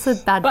 that's a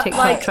bad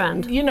TikTok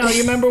trend. You know,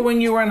 you remember when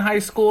you were in high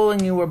school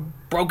and you were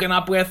broken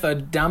up with or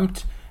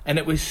dumped, and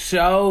it was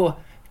so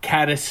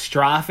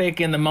catastrophic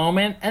in the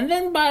moment, and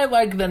then by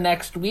like the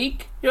next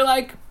week, you're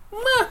like,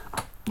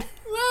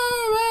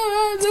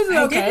 this is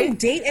okay. I didn't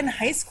date in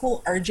high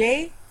school,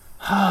 RJ.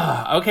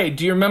 Okay,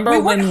 do you remember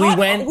when we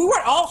went? We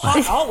weren't all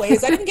hot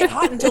always. I didn't get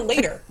hot until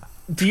later.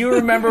 Do you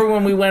remember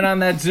when we went on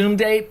that Zoom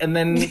date and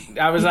then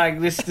I was like,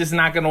 this is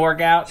not going to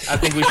work out. I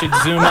think we should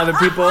Zoom other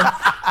people.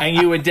 And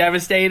you were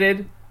devastated.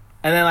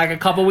 And then like a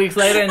couple weeks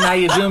later, and now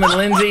you're Zooming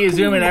Lindsay, you're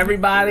Zooming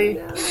everybody.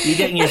 You're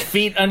getting your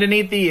feet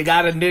underneath you. You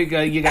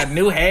got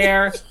new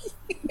hair.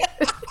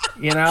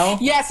 You know?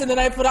 Yes, and then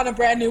I put on a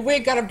brand new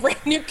wig, got a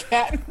brand new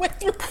cat, and went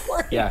through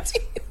quarantine. Yeah.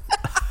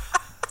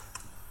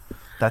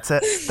 That's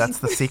it. That's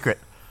the secret.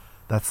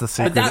 That's the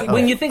secret. But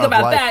when you think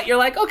about life. that, you're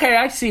like, okay,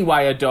 I see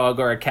why a dog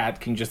or a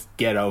cat can just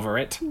get over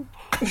it.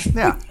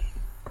 Yeah.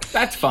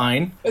 That's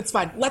fine. It's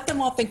fine. Let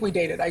them all think we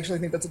dated. I actually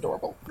think that's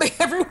adorable.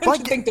 Everyone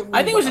should think that we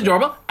I think it was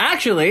adorable.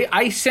 Actually,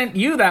 I sent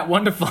you that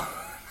wonderful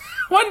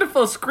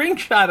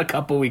screenshot a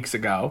couple weeks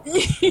ago.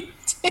 You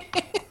did.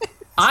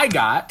 I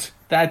got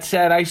that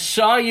said, I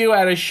saw you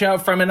at a show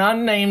from an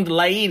unnamed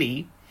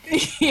lady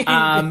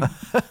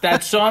that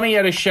saw me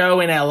at a show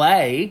in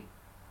L.A.,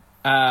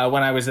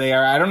 when I was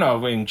there, I don't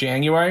know, in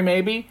January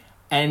maybe,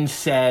 and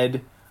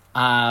said,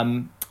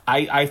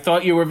 I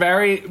thought you were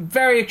very,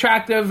 very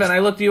attractive, and I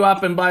looked you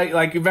up and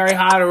like you're very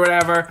hot or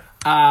whatever,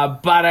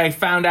 but I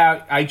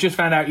just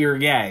found out you're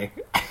gay.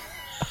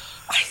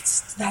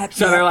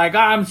 They're like,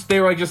 I'm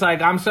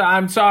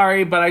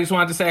sorry, but I just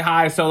wanted to say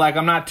hi, so like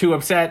I'm not too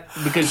upset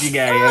because you're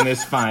gay, and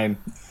it's fine.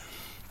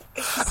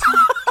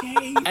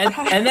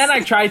 And then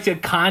I tried to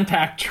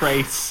contact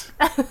Trace.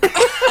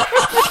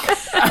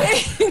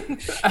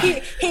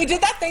 he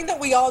did that thing that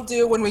we all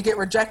do when we get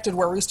rejected,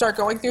 where we start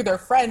going through their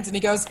friends, and he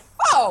goes,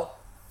 "Oh,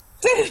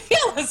 didn't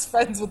feel as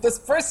friends with this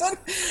person.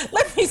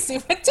 Let me see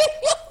what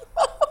Daniel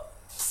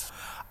knows."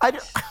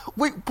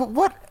 Wait, but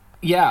what?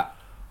 Yeah.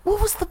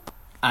 What was the?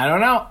 I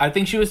don't know. I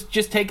think she was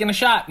just taking a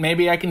shot.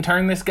 Maybe I can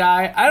turn this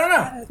guy. I don't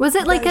know. Was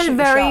it like a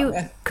very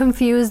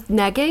confused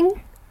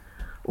negging?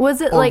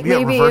 Was it like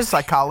maybe reverse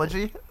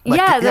psychology?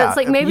 It's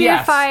like maybe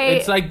yes, if I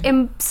it's like,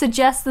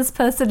 suggest this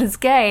person is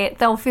gay,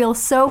 they'll feel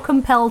so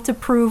compelled to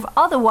prove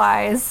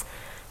otherwise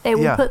they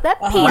will put their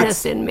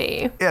penis in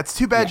me. Yeah, it's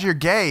too bad you're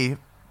gay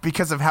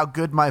because of how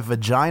good my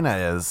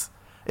vagina is.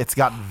 It's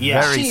got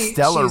very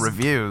stellar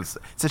reviews.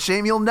 It's a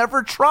shame you'll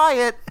never try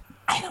it.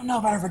 I don't know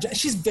about her vagina.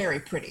 She's very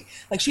pretty.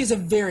 Like, she's a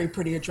very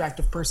pretty,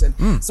 attractive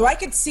person. So I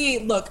could see,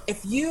 look,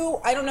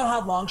 I don't know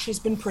how long she's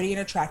been pretty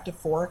and attractive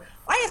for.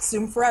 I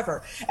assume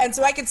forever. And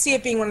so I could see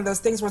it being one of those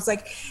things where it's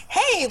like,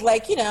 hey,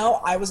 like, you know,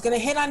 I was going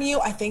to hit on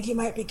you. I think you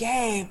might be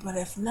gay, but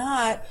if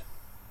not,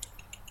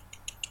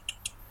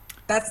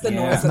 that's the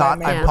noise that I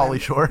make. I'm Pauly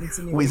Shore,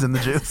 wheezing the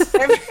juice.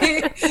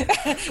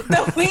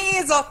 The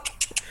weasel.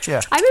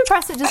 Yeah. I'm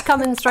impressed at just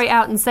coming straight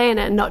out and saying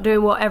it and not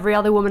doing what every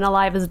other woman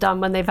alive has done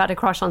when they've had a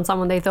crush on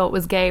someone they thought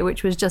was gay,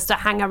 which was just to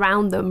hang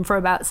around them for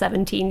about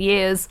 17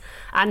 years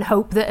and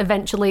hope that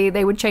eventually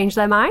they would change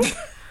their mind.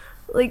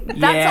 Like,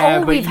 that's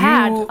all we've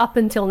had up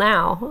until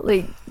now.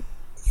 Like,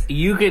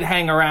 you could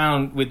hang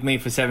around with me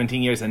for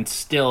 17 years and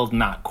still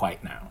not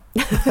quite now.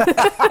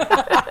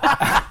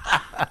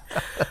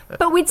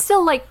 But we'd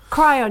still, like,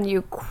 cry on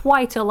you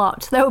quite a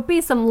lot. There would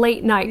be some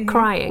late night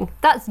crying.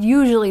 That's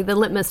usually the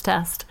litmus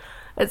test.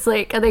 It's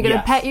like, are they going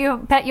to pet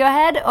your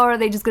head, or are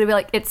they just going to be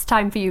like, it's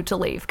time for you to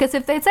leave? Because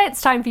if they say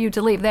it's time for you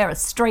to leave, they're a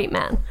straight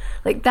man.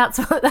 Like, that's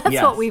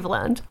what we've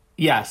learned.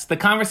 Yes, the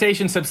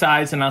conversation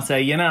subsides, and I'll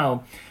say, you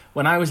know,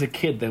 when I was a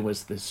kid, there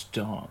was this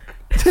dog.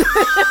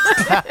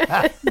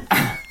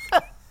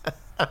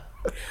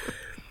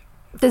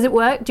 Does it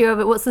work? Do you have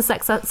it? What's the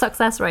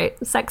success rate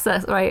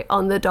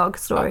on the dog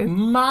story?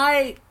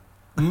 My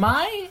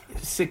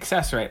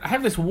success rate. I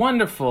have this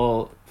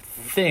wonderful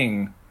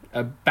thing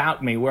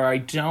about me where I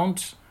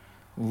don't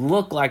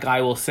look like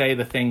I will say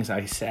the things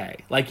I say.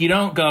 Like, you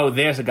don't go,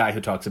 there's a guy who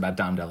talks about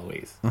Dom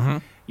DeLuise. Mm-hmm.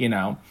 You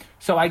know?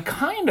 So I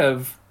kind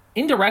of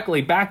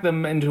indirectly back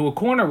them into a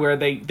corner where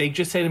they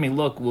just say to me,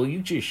 look, will you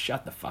just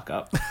shut the fuck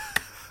up?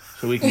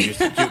 So we can just,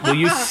 will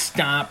you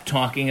stop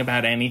talking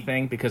about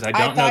anything? Because I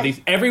don't know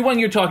these, everyone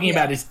you're talking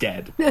about is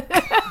dead.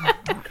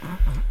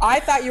 I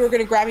thought you were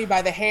going to grab me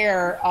by the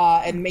hair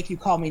and make you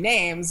call me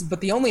names, but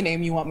the only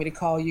name you want me to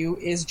call you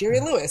is Jerry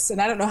Lewis, and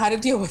I don't know how to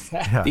deal with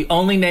that. Yeah. The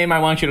only name I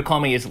want you to call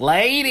me is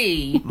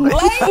Lady. Lady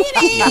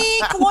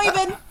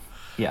Cloyben.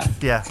 Yeah.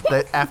 Yeah,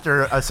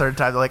 after a certain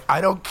time, they're like,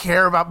 I don't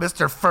care about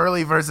Mr.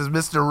 Furley versus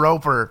Mr.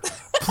 Roper.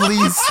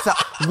 Please stop.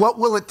 What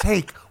will it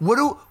take? What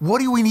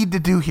do we need to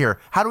do here?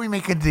 How do we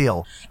make a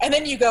deal? And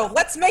then you go,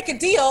 let's make a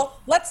deal.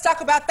 Let's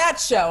talk about that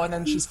show. And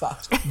then she's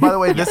fucked. By the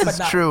way, this But is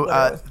not true.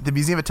 literally. The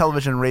Museum of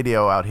Television and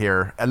Radio out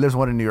here, and there's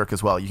one in New York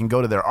as well. You can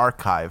go to their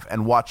archive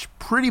and watch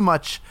pretty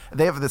much.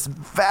 They have this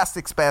vast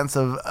expanse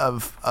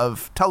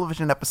of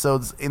television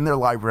episodes in their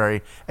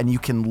library, and you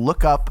can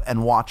look up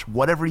and watch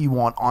whatever you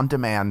want on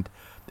demand.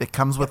 It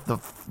comes with the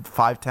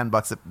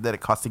 $5-10 that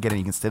it costs to get in.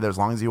 You can stay there as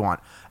long as you want.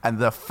 And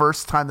the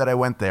first time that I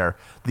went there,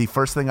 the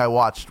first thing I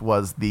watched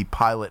was the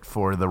pilot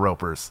for The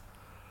Ropers.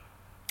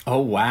 Oh,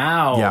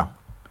 wow. Yeah.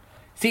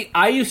 See,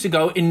 I used to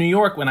go in New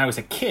York when I was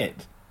a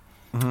kid.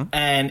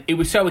 And it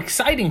was so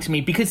exciting to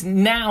me because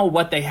now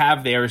what they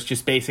have there is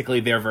just basically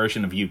their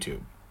version of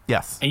YouTube.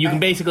 Yes. And you can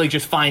basically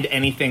just find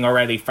anything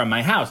already from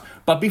my house.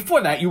 But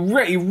before that, you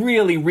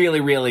really,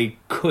 really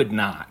could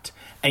not.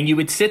 And you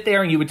would sit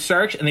there and you would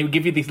search, and they would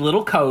give you these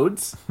little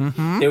codes.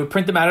 They would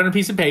print them out on a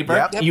piece of paper.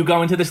 Yep. You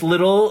go into this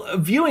little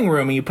viewing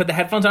room, and you put the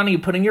headphones on, and you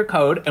put in your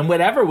code, and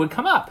whatever would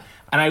come up.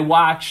 And I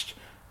watched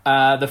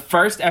the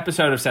first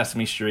episode of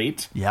Sesame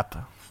Street Yep.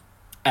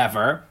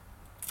 ever.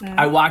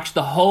 I watched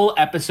the whole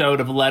episode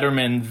of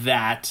Letterman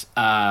that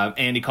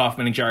Andy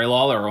Kaufman and Jerry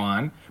Lawler are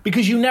on.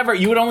 Because you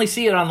would only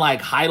see it on,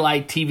 like,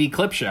 highlight TV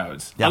clip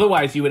shows. Yep.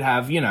 Otherwise, you would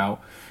have,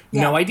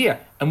 no idea.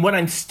 And what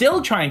I'm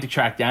still trying to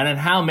track down, and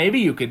how maybe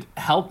you could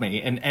help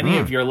me, and any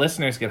of your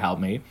listeners could help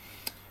me,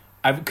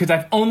 because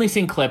I've only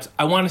seen clips.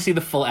 I want to see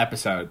the full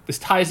episode. This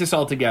ties this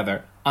all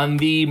together. On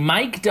the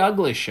Mike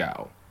Douglas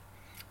show,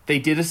 they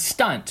did a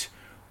stunt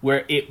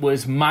where it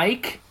was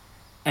Mike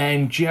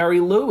and Jerry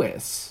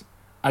Lewis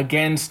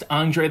against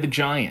Andre the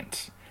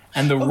Giant.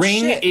 And the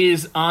ring shit.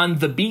 is on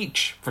the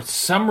beach for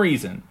some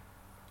reason.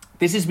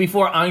 This is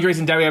before Andre's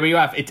in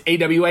WWF. It's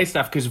AWA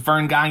stuff because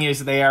Vern Gagne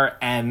is there,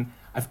 and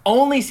I've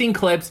only seen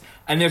clips,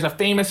 and there's a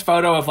famous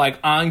photo of, like,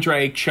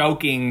 Andre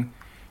choking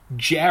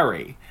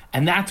Jerry,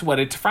 and that's what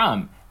it's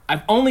from.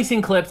 I've only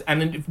seen clips,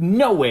 and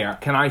nowhere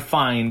can I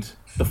find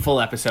the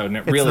full episode, and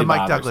it It's really the Mike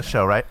bothers Douglas me.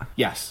 show, right?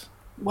 Yes.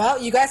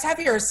 Well, you guys have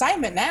your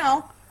assignment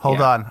now. Hold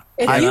Yeah. on.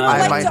 If I you would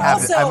like might to have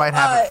also, it. I might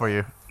have it for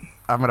you.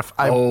 I'm gonna.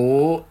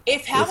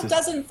 If Hal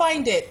doesn't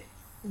find it,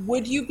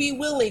 would you be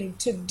willing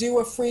to do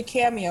a free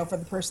cameo for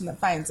the person that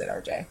finds it,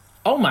 RJ?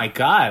 Oh my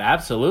God,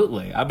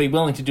 absolutely. I'd be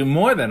willing to do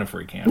more than a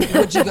free cameo.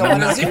 Would you go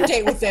on a Zoom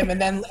date with them and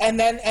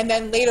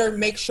then later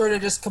make sure to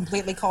just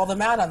completely call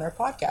them out on their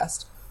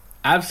podcast?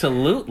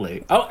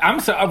 Absolutely. Oh, I'm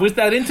sorry. Was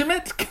that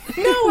intimate?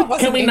 No, it wasn't.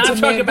 Can we not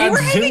intimate. talk about we were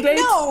Zoom hanging,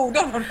 dates?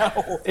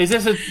 No. Is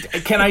this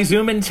a? Can I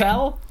zoom and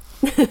tell?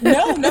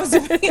 No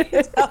Zoom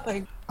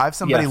telling. I have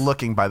somebody Yes.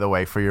 looking, by the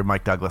way, for your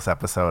Mike Douglas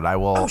episode. I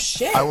will. Oh,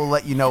 shit. I will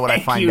let you know what I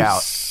Thank find you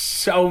out.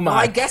 so much.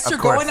 Well, I guess Of you're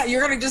course. going.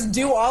 You're going to just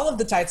do all of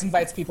the Tights and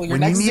Bites people. Your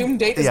When you next need- Zoom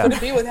date is yeah. going to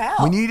be with Hal.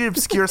 When you need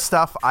obscure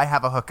stuff, I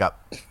have a hookup.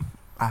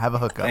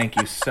 Thank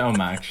you so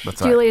much.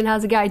 That's all right. Julian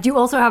has a guy. Do you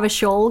also have a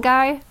shawl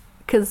guy?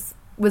 Because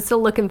we're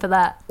still looking for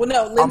that. Well,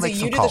 no, Lindsay, make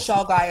some you do calls. the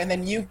shawl guy, and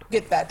then you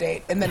get that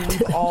date, and then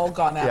we've all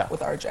gone out Yeah.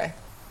 with RJ.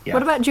 Yeah.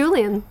 What about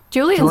Julian?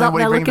 Julian's Julian, up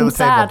what are there you bringing to looking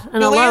the table? sad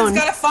and Julian's alone.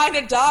 got to find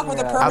a dog with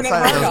a permanent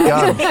Outside of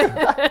hard those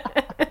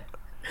on. guns.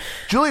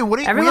 Julian, what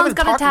do you? We Everyone's haven't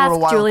got a talked for a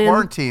task, while. Julian.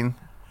 Quarantine.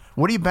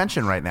 What are you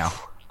benching right now?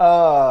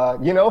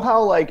 You know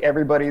how like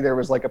everybody, there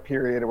was like a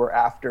period where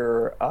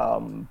after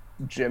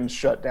gyms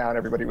shut down,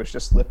 everybody was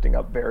just lifting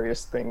up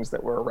various things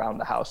that were around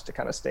the house to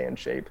kind of stay in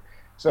shape.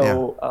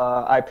 So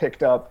I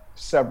picked up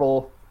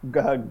several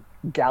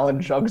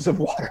gallon jugs of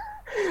water,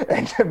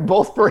 and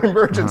both for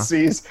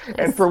emergencies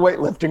and for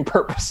weightlifting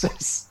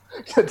purposes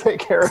to take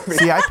care of me.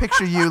 See, I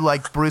picture you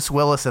like Bruce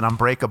Willis in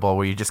Unbreakable,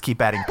 where you just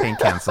keep adding paint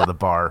cans to the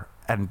bar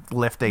and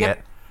lifting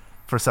it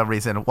for some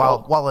reason,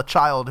 while a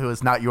child who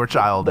is not your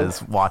child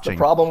is watching. The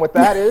problem with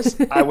that is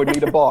I would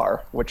need a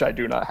bar, which I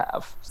do not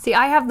have. See,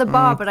 I have the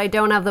bar, but I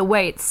don't have the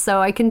weights,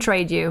 so I can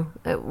trade you.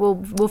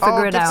 We'll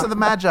figure it gifts out. of the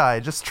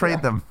Magi. Just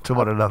trade them to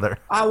one another.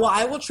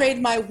 I will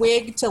trade my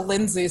wig to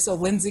Lindsay so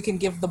Lindsay can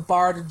give the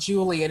bar to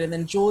Julian, and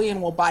then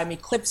Julian will buy me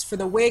clips for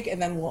the wig,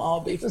 and then we'll all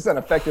be. This is an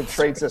effective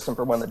trade system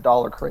for when the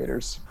dollar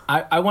craters.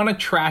 I want to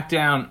track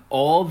down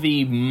all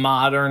the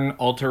modern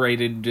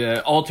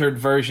altered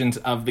versions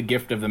of the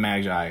Gift of the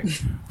Magi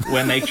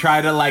when they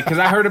try to because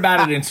I heard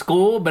about it in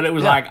school, but it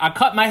was like I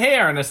cut my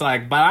hair and it's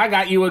like, but I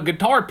got you a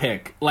guitar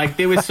pick. Like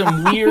there was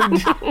some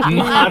weird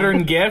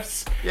modern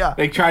gifts. Yeah.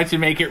 They tried to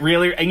make it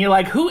really, and you're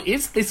like, who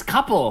is this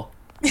couple?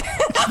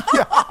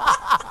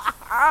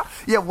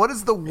 Yeah, what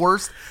is the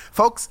worst,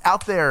 folks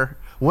out there?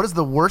 What is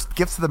the worst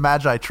Gifts of the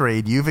Magi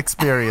trade you've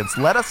experienced?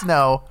 Let us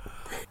know.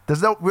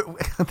 There's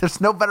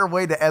no better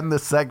way to end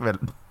this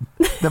segment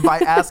than by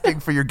asking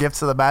for your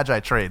Gifts of the Magi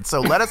trade. So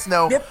let us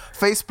know.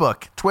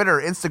 Facebook,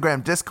 Twitter,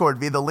 Instagram, Discord,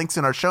 via the links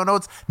in our show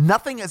notes.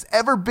 Nothing has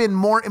ever been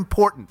more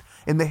important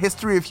in the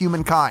history of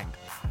humankind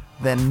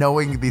than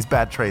knowing these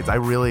bad trades. I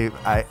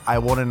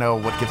want to know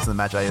what Gifts of the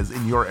Magi is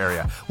in your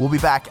area. We'll be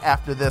back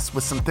after this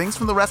with some things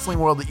from the wrestling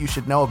world that you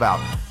should know about.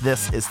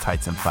 This is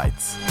Tights and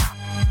Fights.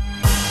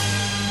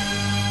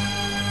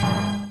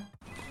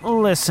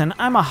 Listen,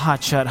 I'm a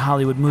hotshot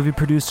Hollywood movie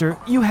producer.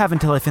 You have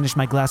until I finish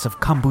my glass of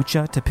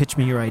kombucha to pitch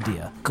me your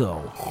idea.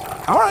 Go.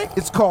 All right,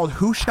 it's called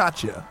Who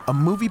Shot Ya, a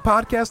movie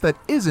podcast that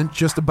isn't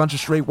just a bunch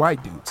of straight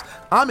white dudes.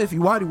 I'm Iffy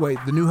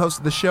Whitey, the new host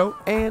of the show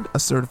and a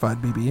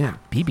certified BBN.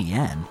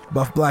 BBN?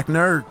 Buff Black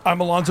Nerd. I'm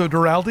Alonzo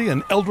Duralde,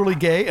 an elderly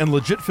gay and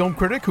legit film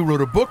critic who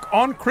wrote a book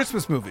on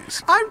Christmas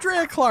movies. I'm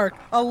Drea Clark,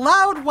 a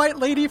loud white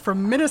lady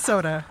from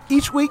Minnesota.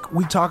 Each week,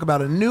 we talk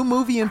about a new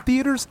movie in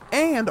theaters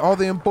and all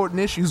the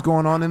important issues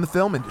going on in the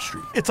film industry.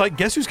 It's like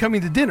Guess Who's Coming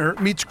to Dinner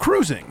meets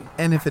cruising.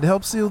 And if it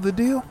helps seal the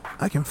deal,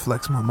 I can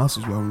flex my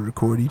muscles while we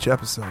record each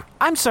episode.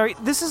 I'm sorry,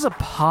 this is a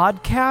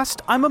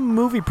podcast? I'm a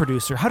movie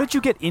producer. How did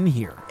you get in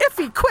here?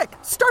 Iffy, quick,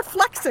 start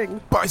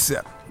flexing.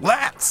 Bicep,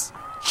 lats,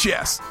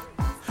 chest.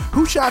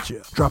 Who Shot Ya?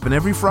 Dropping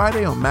every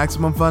Friday on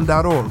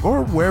MaximumFun.org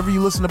or wherever you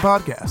listen to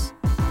podcasts.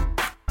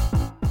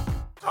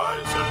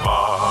 Tights and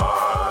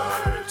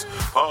Fights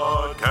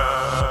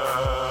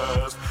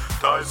Podcast.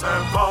 Tights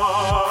and Fights.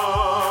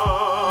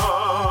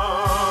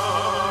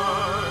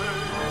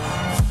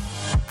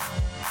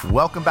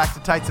 Welcome back to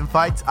Tights and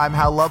Fights. I'm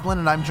Hal Lublin,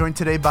 and I'm joined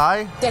today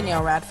by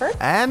Danielle Radford.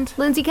 and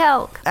Lindsay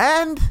Kelk.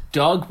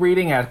 Dog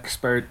breeding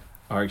expert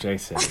RJ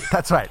City.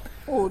 That's right.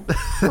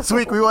 This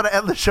week we want to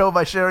end the show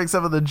by sharing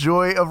some of the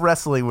joy of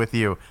wrestling with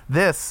you.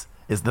 This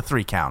is the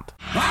 3 Count.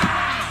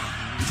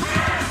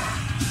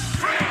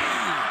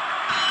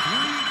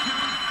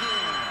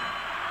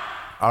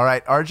 All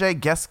right, RJ,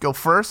 guests go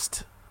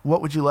first.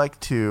 What would you like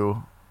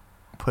to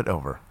put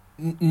over?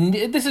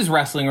 This is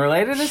wrestling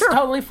related. It's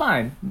totally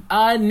fine.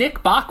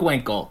 Nick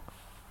Bockwinkel.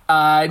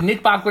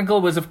 Nick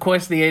Bockwinkel was, of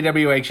course, the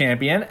AWA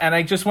champion, and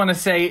I just want to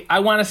say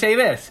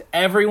this.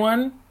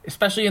 Everyone,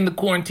 especially in the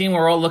quarantine,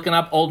 we're all looking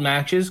up old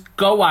matches.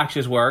 Go watch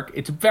his work.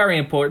 It's very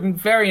important,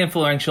 very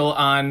influential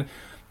on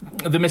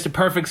the Mr.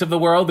 Perfects of the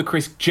world, the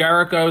Chris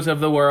Jerichos of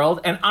the world.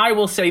 And I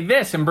will say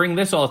this and bring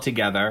this all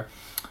together.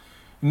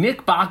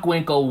 Nick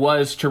Bockwinkel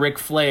was to Ric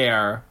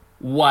Flair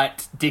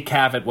what Dick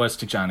Cavett was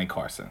to Johnny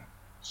Carson.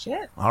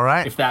 Shit. All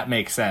right. If that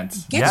makes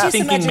sense. Gives you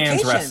some Thinking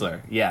man's education.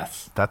 wrestler.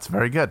 Yes. That's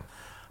very good.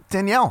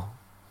 Danielle,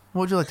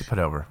 what would you like to put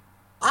over?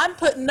 I'm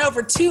putting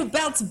over 2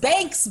 belts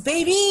Banks,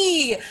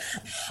 baby.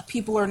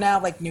 People are now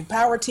like new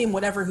power team,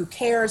 whatever, who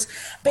cares?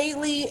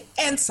 Bailey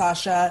and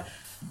Sasha,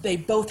 they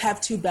both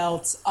have 2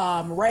 belts.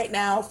 Right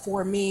now,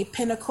 for me,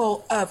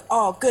 pinnacle of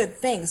all good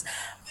things.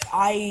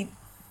 I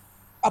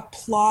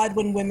applaud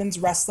when women's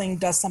wrestling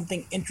does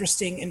something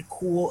interesting and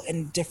cool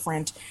and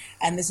different.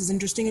 And this is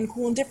interesting and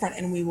cool and different.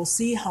 And we will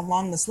see how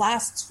long this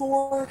lasts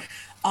for.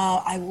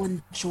 I will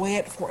enjoy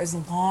it for as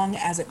long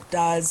as it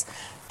does.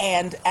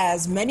 And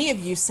as many of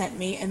you sent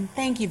me, and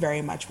thank you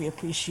very much, we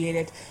appreciate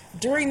it,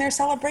 during their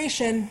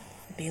celebration,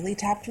 Bailey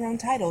tapped her own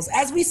titles,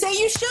 as we say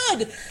you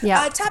should.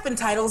 Yeah. Tapping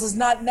titles is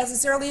not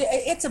necessarily,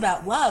 it's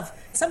about love.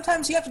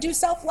 Sometimes you have to do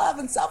self-love,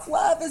 and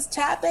self-love is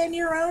tapping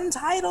your own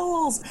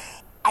titles.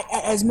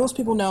 As most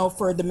people know,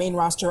 for the main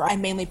roster, I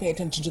mainly pay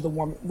attention to the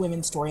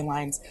women's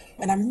storylines.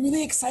 And I'm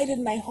really excited,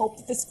 and I hope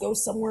that this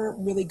goes somewhere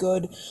really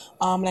good.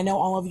 And I know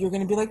all of you are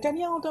going to be like,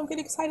 Danielle, don't get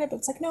excited. But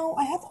it's like, no,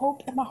 I have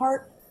hope in my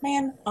heart,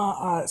 man.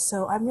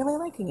 So I'm really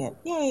liking it.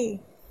 Yay.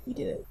 We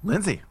did it.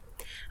 Lindsay.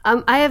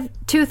 I have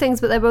 2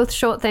 things, but they're both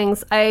short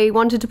things. I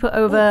wanted to put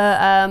over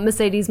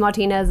Mercedes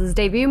Martinez's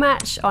debut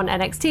match on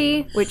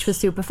NXT, which was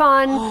super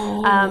fun.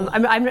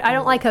 I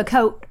don't like her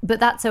coat, but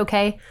that's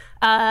okay.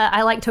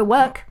 I liked her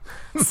work,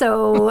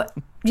 so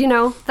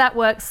that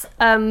works.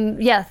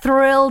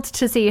 Thrilled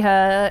to see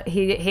her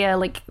here,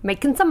 like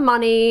making some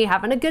money,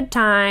 having a good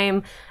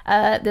time.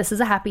 This is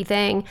a happy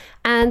thing.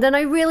 And then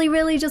I really,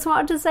 really just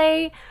wanted to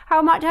say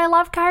how much I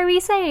love Kairi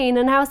Sane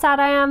and how sad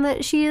I am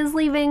that she is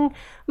leaving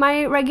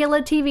my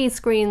regular TV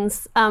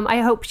screens.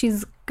 I hope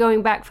she's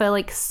going back for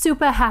like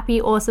super happy,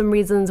 awesome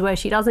reasons where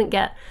she doesn't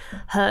get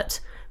hurt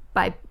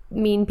by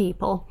mean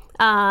people.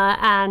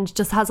 And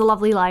just has a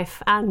lovely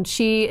life, and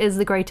she is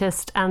the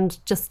greatest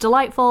and just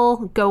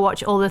delightful. Go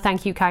watch all the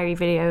Thank You Kairi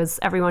videos.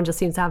 Everyone just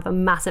seems to have a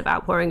massive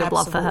outpouring of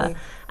love for her,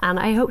 and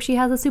I hope she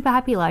has a super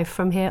happy life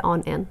from here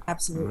on in.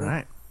 Absolutely. All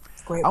right.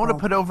 Great I want to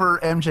world. put over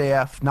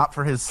MJF, not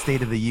for his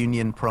State of the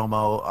Union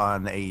promo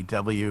on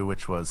AEW,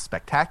 which was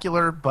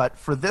spectacular, but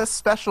for this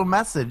special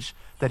message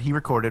that he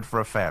recorded for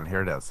a fan.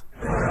 Here it is.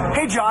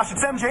 Hey Josh,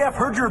 it's MJF.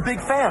 Heard you're a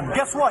big fan.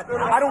 Guess what?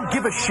 I don't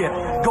give a shit.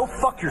 Go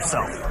fuck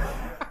yourself.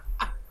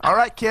 All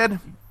right, kid.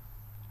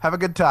 Have a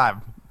good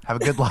time. Have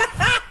a good life.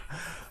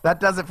 That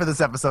does it for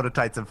this episode of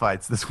Tights and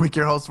Fights. This week,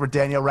 your hosts were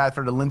Danielle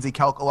Radford and Lindsay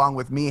Kelk, along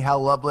with me,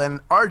 Hal Lublin,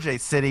 RJ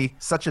City.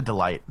 Such a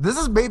delight. This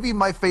is maybe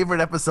my favorite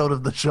episode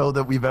of the show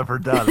that we've ever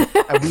done.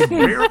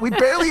 And we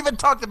barely even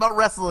talked about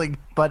wrestling,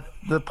 but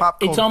the pop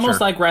culture. It's almost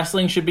like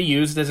wrestling should be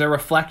used as a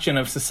reflection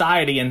of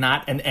society and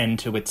not an end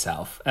to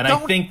itself. And I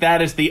think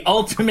that is the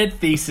ultimate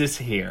thesis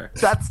here.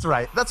 That's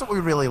right. That's what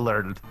we really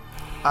learned.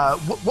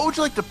 What would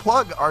you like to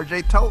plug,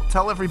 RJ?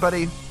 Tell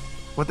everybody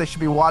what they should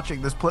be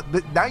watching.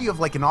 Now you have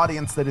like an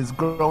audience that is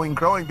growing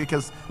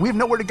because we have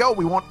nowhere to go.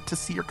 We want to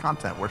see your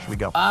content. Where should we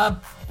go?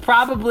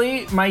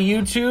 Probably my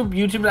YouTube,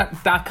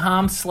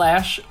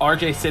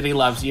 youtube.com/RJ City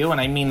Loves You,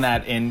 and I mean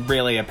that in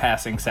really a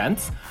passing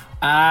sense.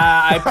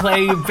 I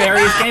play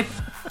various games.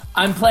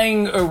 I'm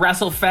playing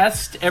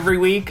WrestleFest every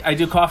week. I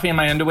do Coffee in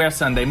My Underwear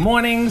Sunday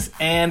mornings,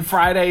 and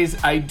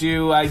Fridays I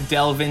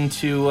delve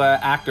into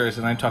actors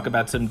and I talk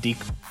about some deep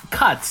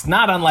cuts,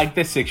 not unlike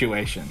this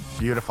situation.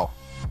 Beautiful.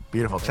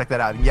 Check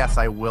that out. Yes,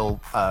 I will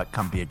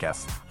come be a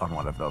guest on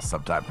one of those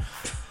sometime.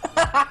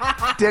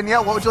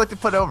 Danielle, what would you like to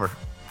put over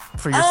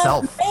for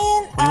yourself?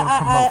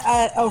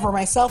 Over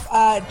myself.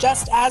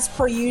 Just as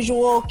per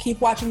usual,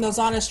 keep watching those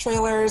Honest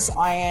trailers.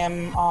 I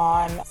am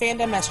on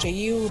Fandom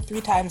SJU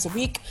 3 times a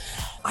week.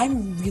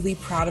 I'm really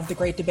proud of The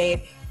Great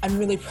Debate. I'm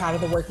really proud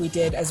of the work we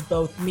did as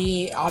both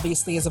me,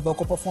 obviously as a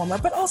vocal performer,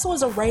 but also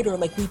as a writer.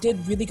 Like, we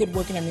did really good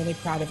work and I'm really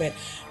proud of it.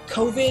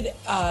 COVID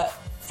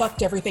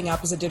fucked everything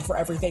up as it did for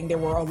everything. There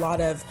were a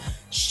lot of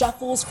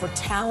shuffles for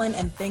talent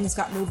and things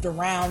got moved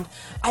around.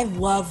 I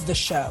love the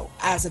show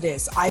as it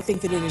is. I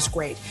think that it is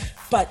great.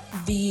 But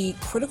the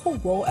Critical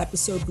Role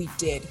episode we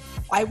did,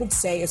 I would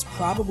say, is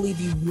probably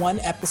the one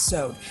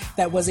episode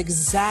that was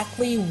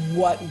exactly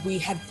what we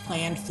had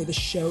planned for the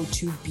show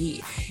to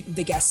be.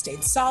 The guests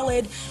stayed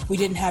solid. We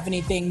didn't have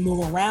anything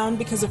move around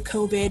because of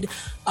COVID.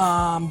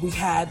 We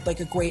had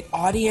like a great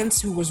audience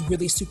who was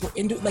really super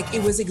into it. Like,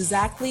 it was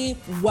exactly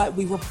what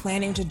we were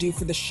planning to do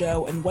for the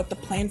show and what the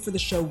plan for the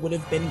show would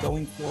have been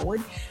going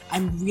forward.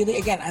 I'm really,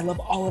 again, I love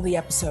all of the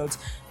episodes,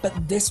 but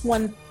this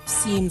one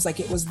seems like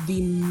it was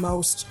the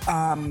most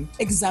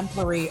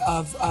exemplary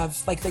of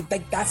like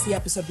that's the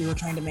episode we were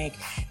trying to make.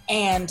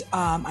 And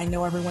I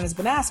know everyone has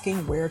been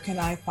asking, where can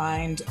I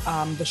find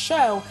the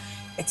show?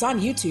 It's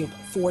on YouTube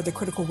for the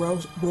Critical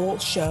Role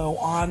show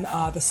on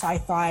the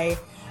Sci-Fi.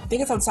 I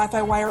think it's on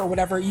Sci-Fi Wire or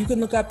whatever. You can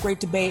look up Great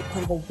Debate,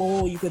 Critical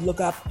Role. You could look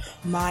up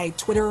my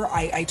Twitter.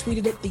 I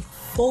tweeted it, the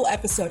full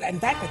episode. In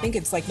fact, I think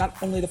it's like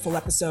not only the full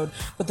episode,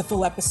 but the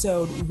full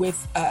episode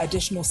with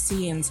additional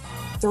scenes.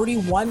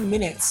 31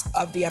 minutes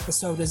of the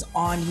episode is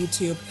on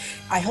YouTube.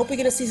 I hope we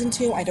get a season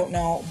 2. I don't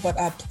know, but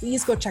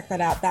please go check that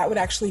out. That would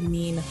actually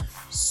mean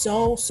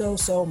so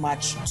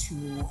much to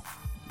you.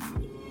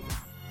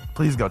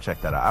 Please go check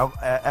that out.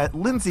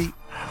 Lindsay,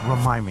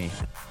 remind me,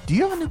 do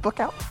you have a new book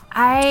out?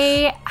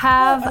 I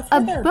have a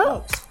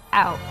book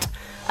out.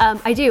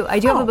 I do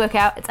have a book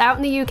out. It's out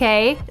in the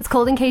UK. It's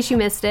called In Case You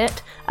Missed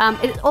It.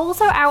 It's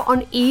also out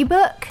on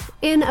ebook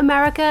in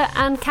America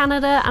and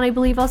Canada and I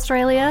believe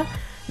Australia.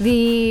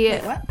 The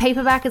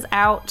paperback is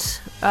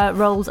out,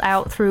 rolls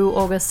out through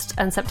August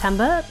and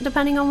September,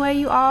 depending on where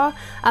you are.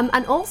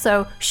 And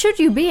also, should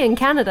you be in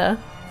Canada,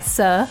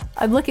 sir,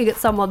 I'm looking at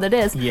someone that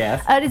is.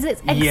 Yes.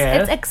 It's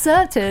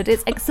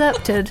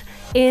excerpted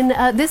in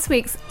this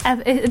week's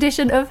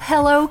edition of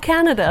Hello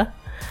Canada,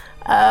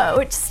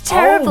 which is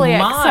terribly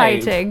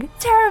exciting.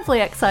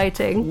 Terribly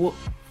exciting. Well,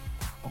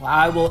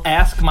 I will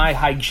ask my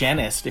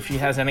hygienist if she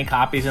has any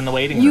copies in the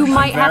waiting room. You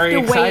might have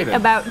to wait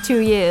about 2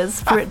 years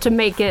for it to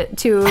make it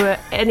to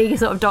any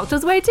sort of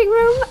doctor's waiting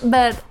room,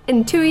 but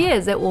in 2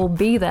 years it will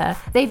be there.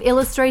 They've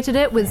illustrated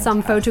it with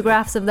some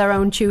photographs of their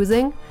own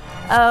choosing,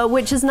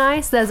 which is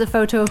nice. There's a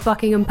photo of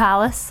Buckingham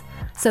Palace,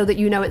 so that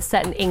you know it's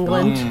set in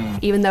England,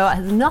 even though it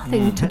has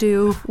nothing to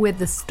do with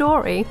the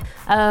story.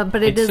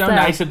 But it's so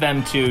nice of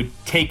them to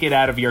take it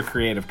out of your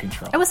creative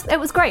control. It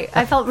was great.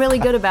 I felt really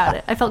good about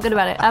it.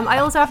 I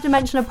also have to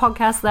mention a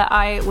podcast that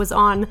I was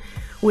on,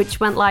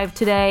 which went live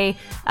today.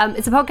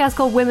 It's a podcast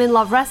called Women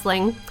Love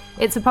Wrestling.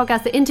 It's a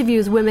podcast that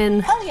interviews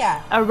women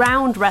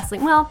around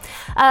wrestling. Well,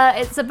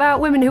 it's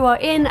about women who are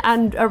in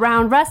and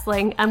around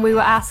wrestling, and we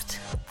were asked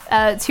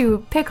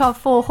to pick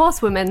off 4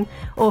 horsewomen,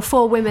 or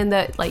 4 women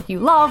that like you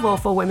love, or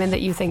 4 women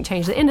that you think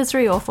changed the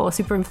industry, or 4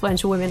 super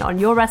influential women on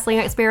your wrestling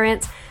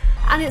experience.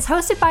 And it's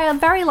hosted by a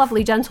very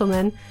lovely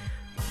gentleman,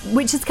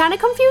 which is kind of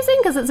confusing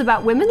because it's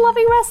about women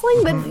loving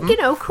wrestling, but you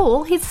know,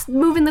 cool. He's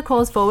moving the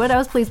cause forward. I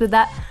was pleased with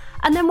that.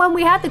 And then when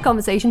we had the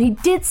conversation, he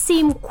did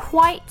seem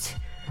quite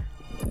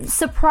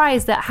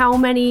surprised at how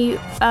many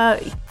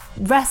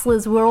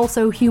wrestlers were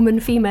also human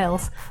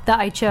females that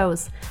I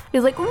chose.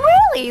 He's like,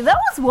 really?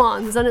 Those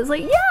ones? And it's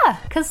like, yeah,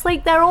 because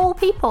like they're all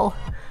people.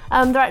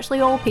 They're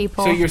actually all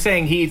people. So you're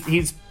saying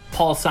he's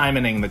Paul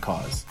Simoning the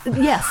cause?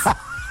 Yes.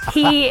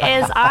 He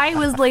is. I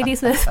was Lady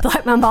Smith,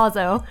 Black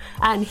Mambazo,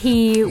 and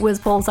he was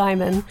Paul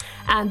Simon.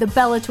 And the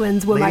Bella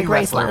Twins were Lady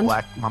my Graceland.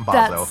 Black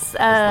Mambazo.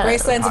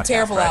 Graceland's a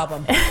terrible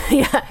album.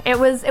 Yeah, it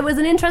was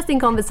an interesting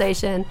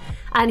conversation,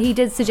 and he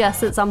did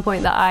suggest at some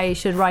point that I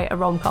should write a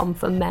rom-com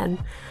for men.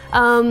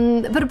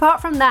 But apart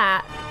from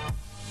that,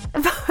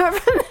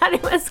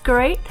 it was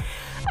great,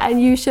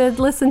 and you should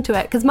listen to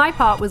it because my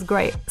part was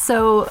great.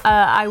 So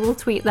I will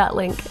tweet that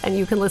link, and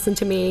you can listen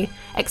to me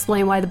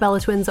explain why the Bella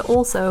Twins are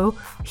also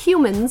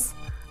humans,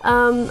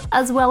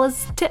 as well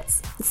as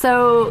tits.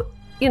 So,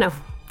 you know,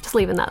 just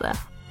leaving that there.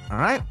 All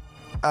right.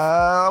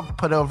 I'll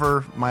put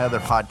over my other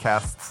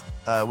podcasts.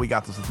 We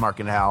Got This with Mark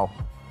and Hal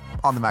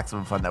on the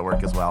Maximum Fun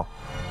Network as well.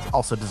 is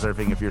also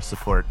deserving of your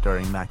support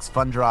during Max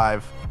Fun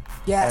Drive.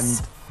 Yes.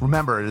 And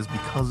remember, it is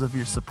because of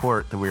your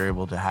support that we're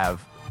able to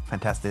have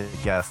fantastic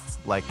guests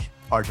like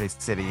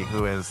RJ City,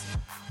 who is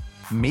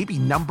maybe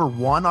number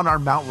one on our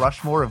Mount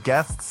Rushmore of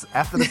guests.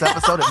 After this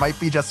episode, it might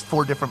be just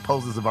 4 different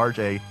poses of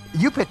RJ.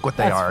 You pick what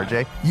they are,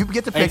 RJ. You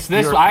get to pick. It's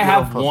this. I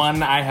have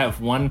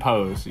one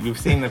pose. You've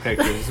seen the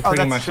pictures. It's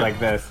pretty much true. like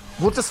this.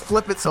 We'll just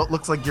flip it so it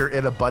looks like you're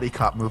in a buddy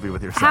cop movie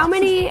with yourself. How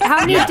many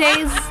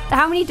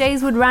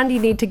days would Randy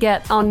need to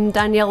get on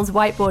Danielle's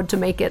whiteboard to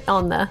make it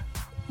on there?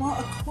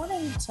 Well,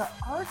 according to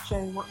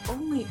RJ, we're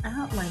only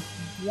at like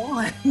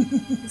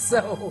 1.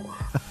 So.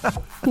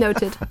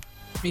 Noted.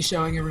 Me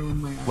showing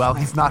everyone my. Well,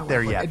 he's not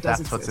there yet.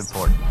 That's what's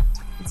important.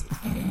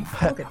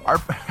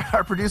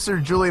 Our producer,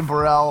 Julian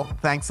Burrell.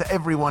 Thanks to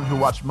everyone who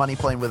watched Money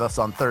Plane with us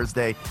on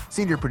Thursday.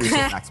 Senior producer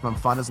at Maximum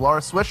Fun is Laura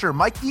Swisher.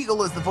 Mike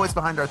Eagle is the voice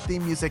behind our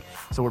theme music,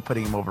 so we're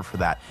putting him over for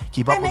that.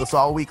 Keep up with us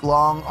all week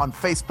long on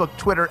Facebook,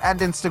 Twitter,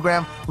 and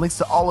Instagram. Links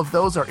to all of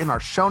those are in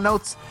our show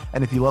notes.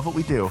 And if you love what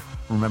we do,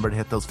 remember to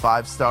hit those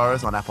 5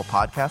 stars on Apple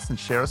Podcasts and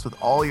share us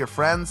with all your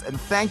friends. And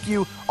thank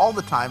you all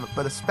the time,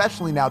 but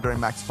especially now during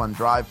Max Fun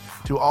Drive,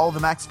 to all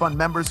the Max Fun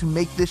members who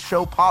make this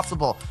show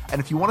possible.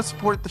 And if you want to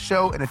support the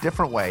show in a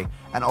different way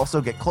and also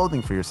get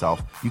clothing for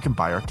yourself, you can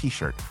buy our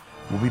t-shirt.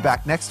 We'll be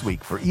back next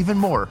week for even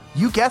more,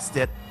 you guessed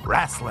it,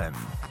 wrestling.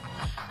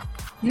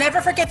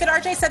 Never forget that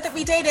RJ said that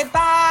we dated.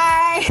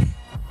 Bye!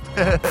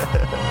 Ties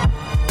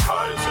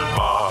and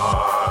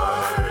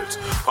Bites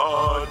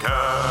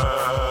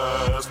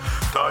Podcast.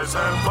 Ties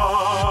and Bites.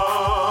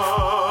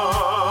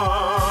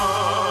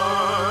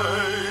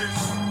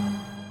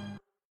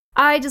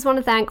 I just want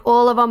to thank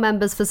all of our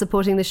members for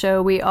supporting the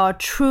show. We are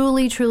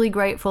truly, truly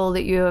grateful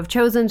that you have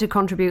chosen to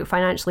contribute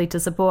financially to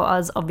support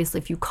us. Obviously,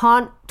 if you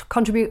can't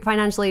contribute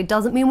financially, it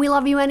doesn't mean we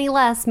love you any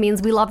less. It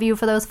means we love you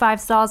for those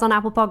 5 stars on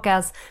Apple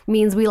Podcasts. It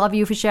means we love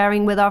you for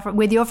sharing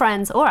with your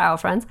friends or our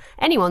friends,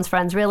 anyone's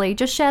friends really.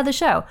 Just share the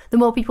show. The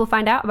more people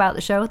find out about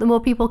the show, the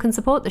more people can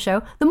support the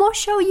show, the more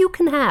show you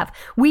can have.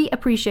 We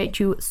appreciate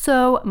you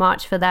so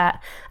much for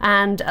that.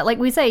 And like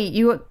we say,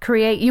 you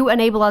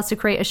enable us to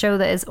create a show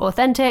that is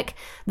authentic,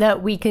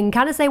 that we can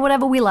kind of say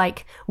whatever we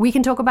like. We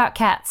can talk about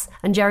Cats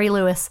and Jerry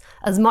Lewis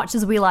as much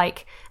as we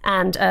like.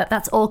 And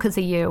that's all because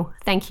of you.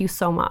 Thank you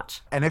so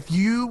much. And if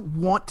you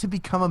want to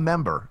become a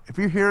member, if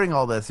you're hearing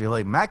all this, you're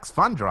like, Max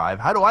Fun Drive,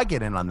 how do I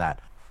get in on that?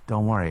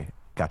 Don't worry,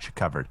 got you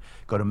covered.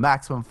 Go to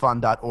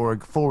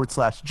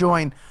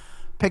MaximumFun.org/join.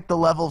 Pick the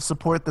level of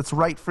support that's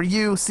right for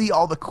you. See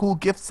all the cool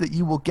gifts that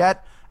you will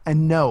get.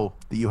 And know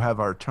that you have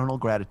our eternal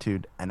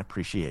gratitude and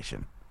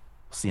appreciation.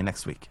 See you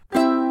next week.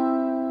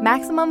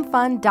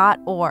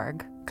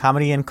 MaximumFun.org.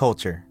 Comedy and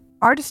culture.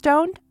 Artist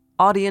owned.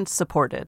 Audience supported.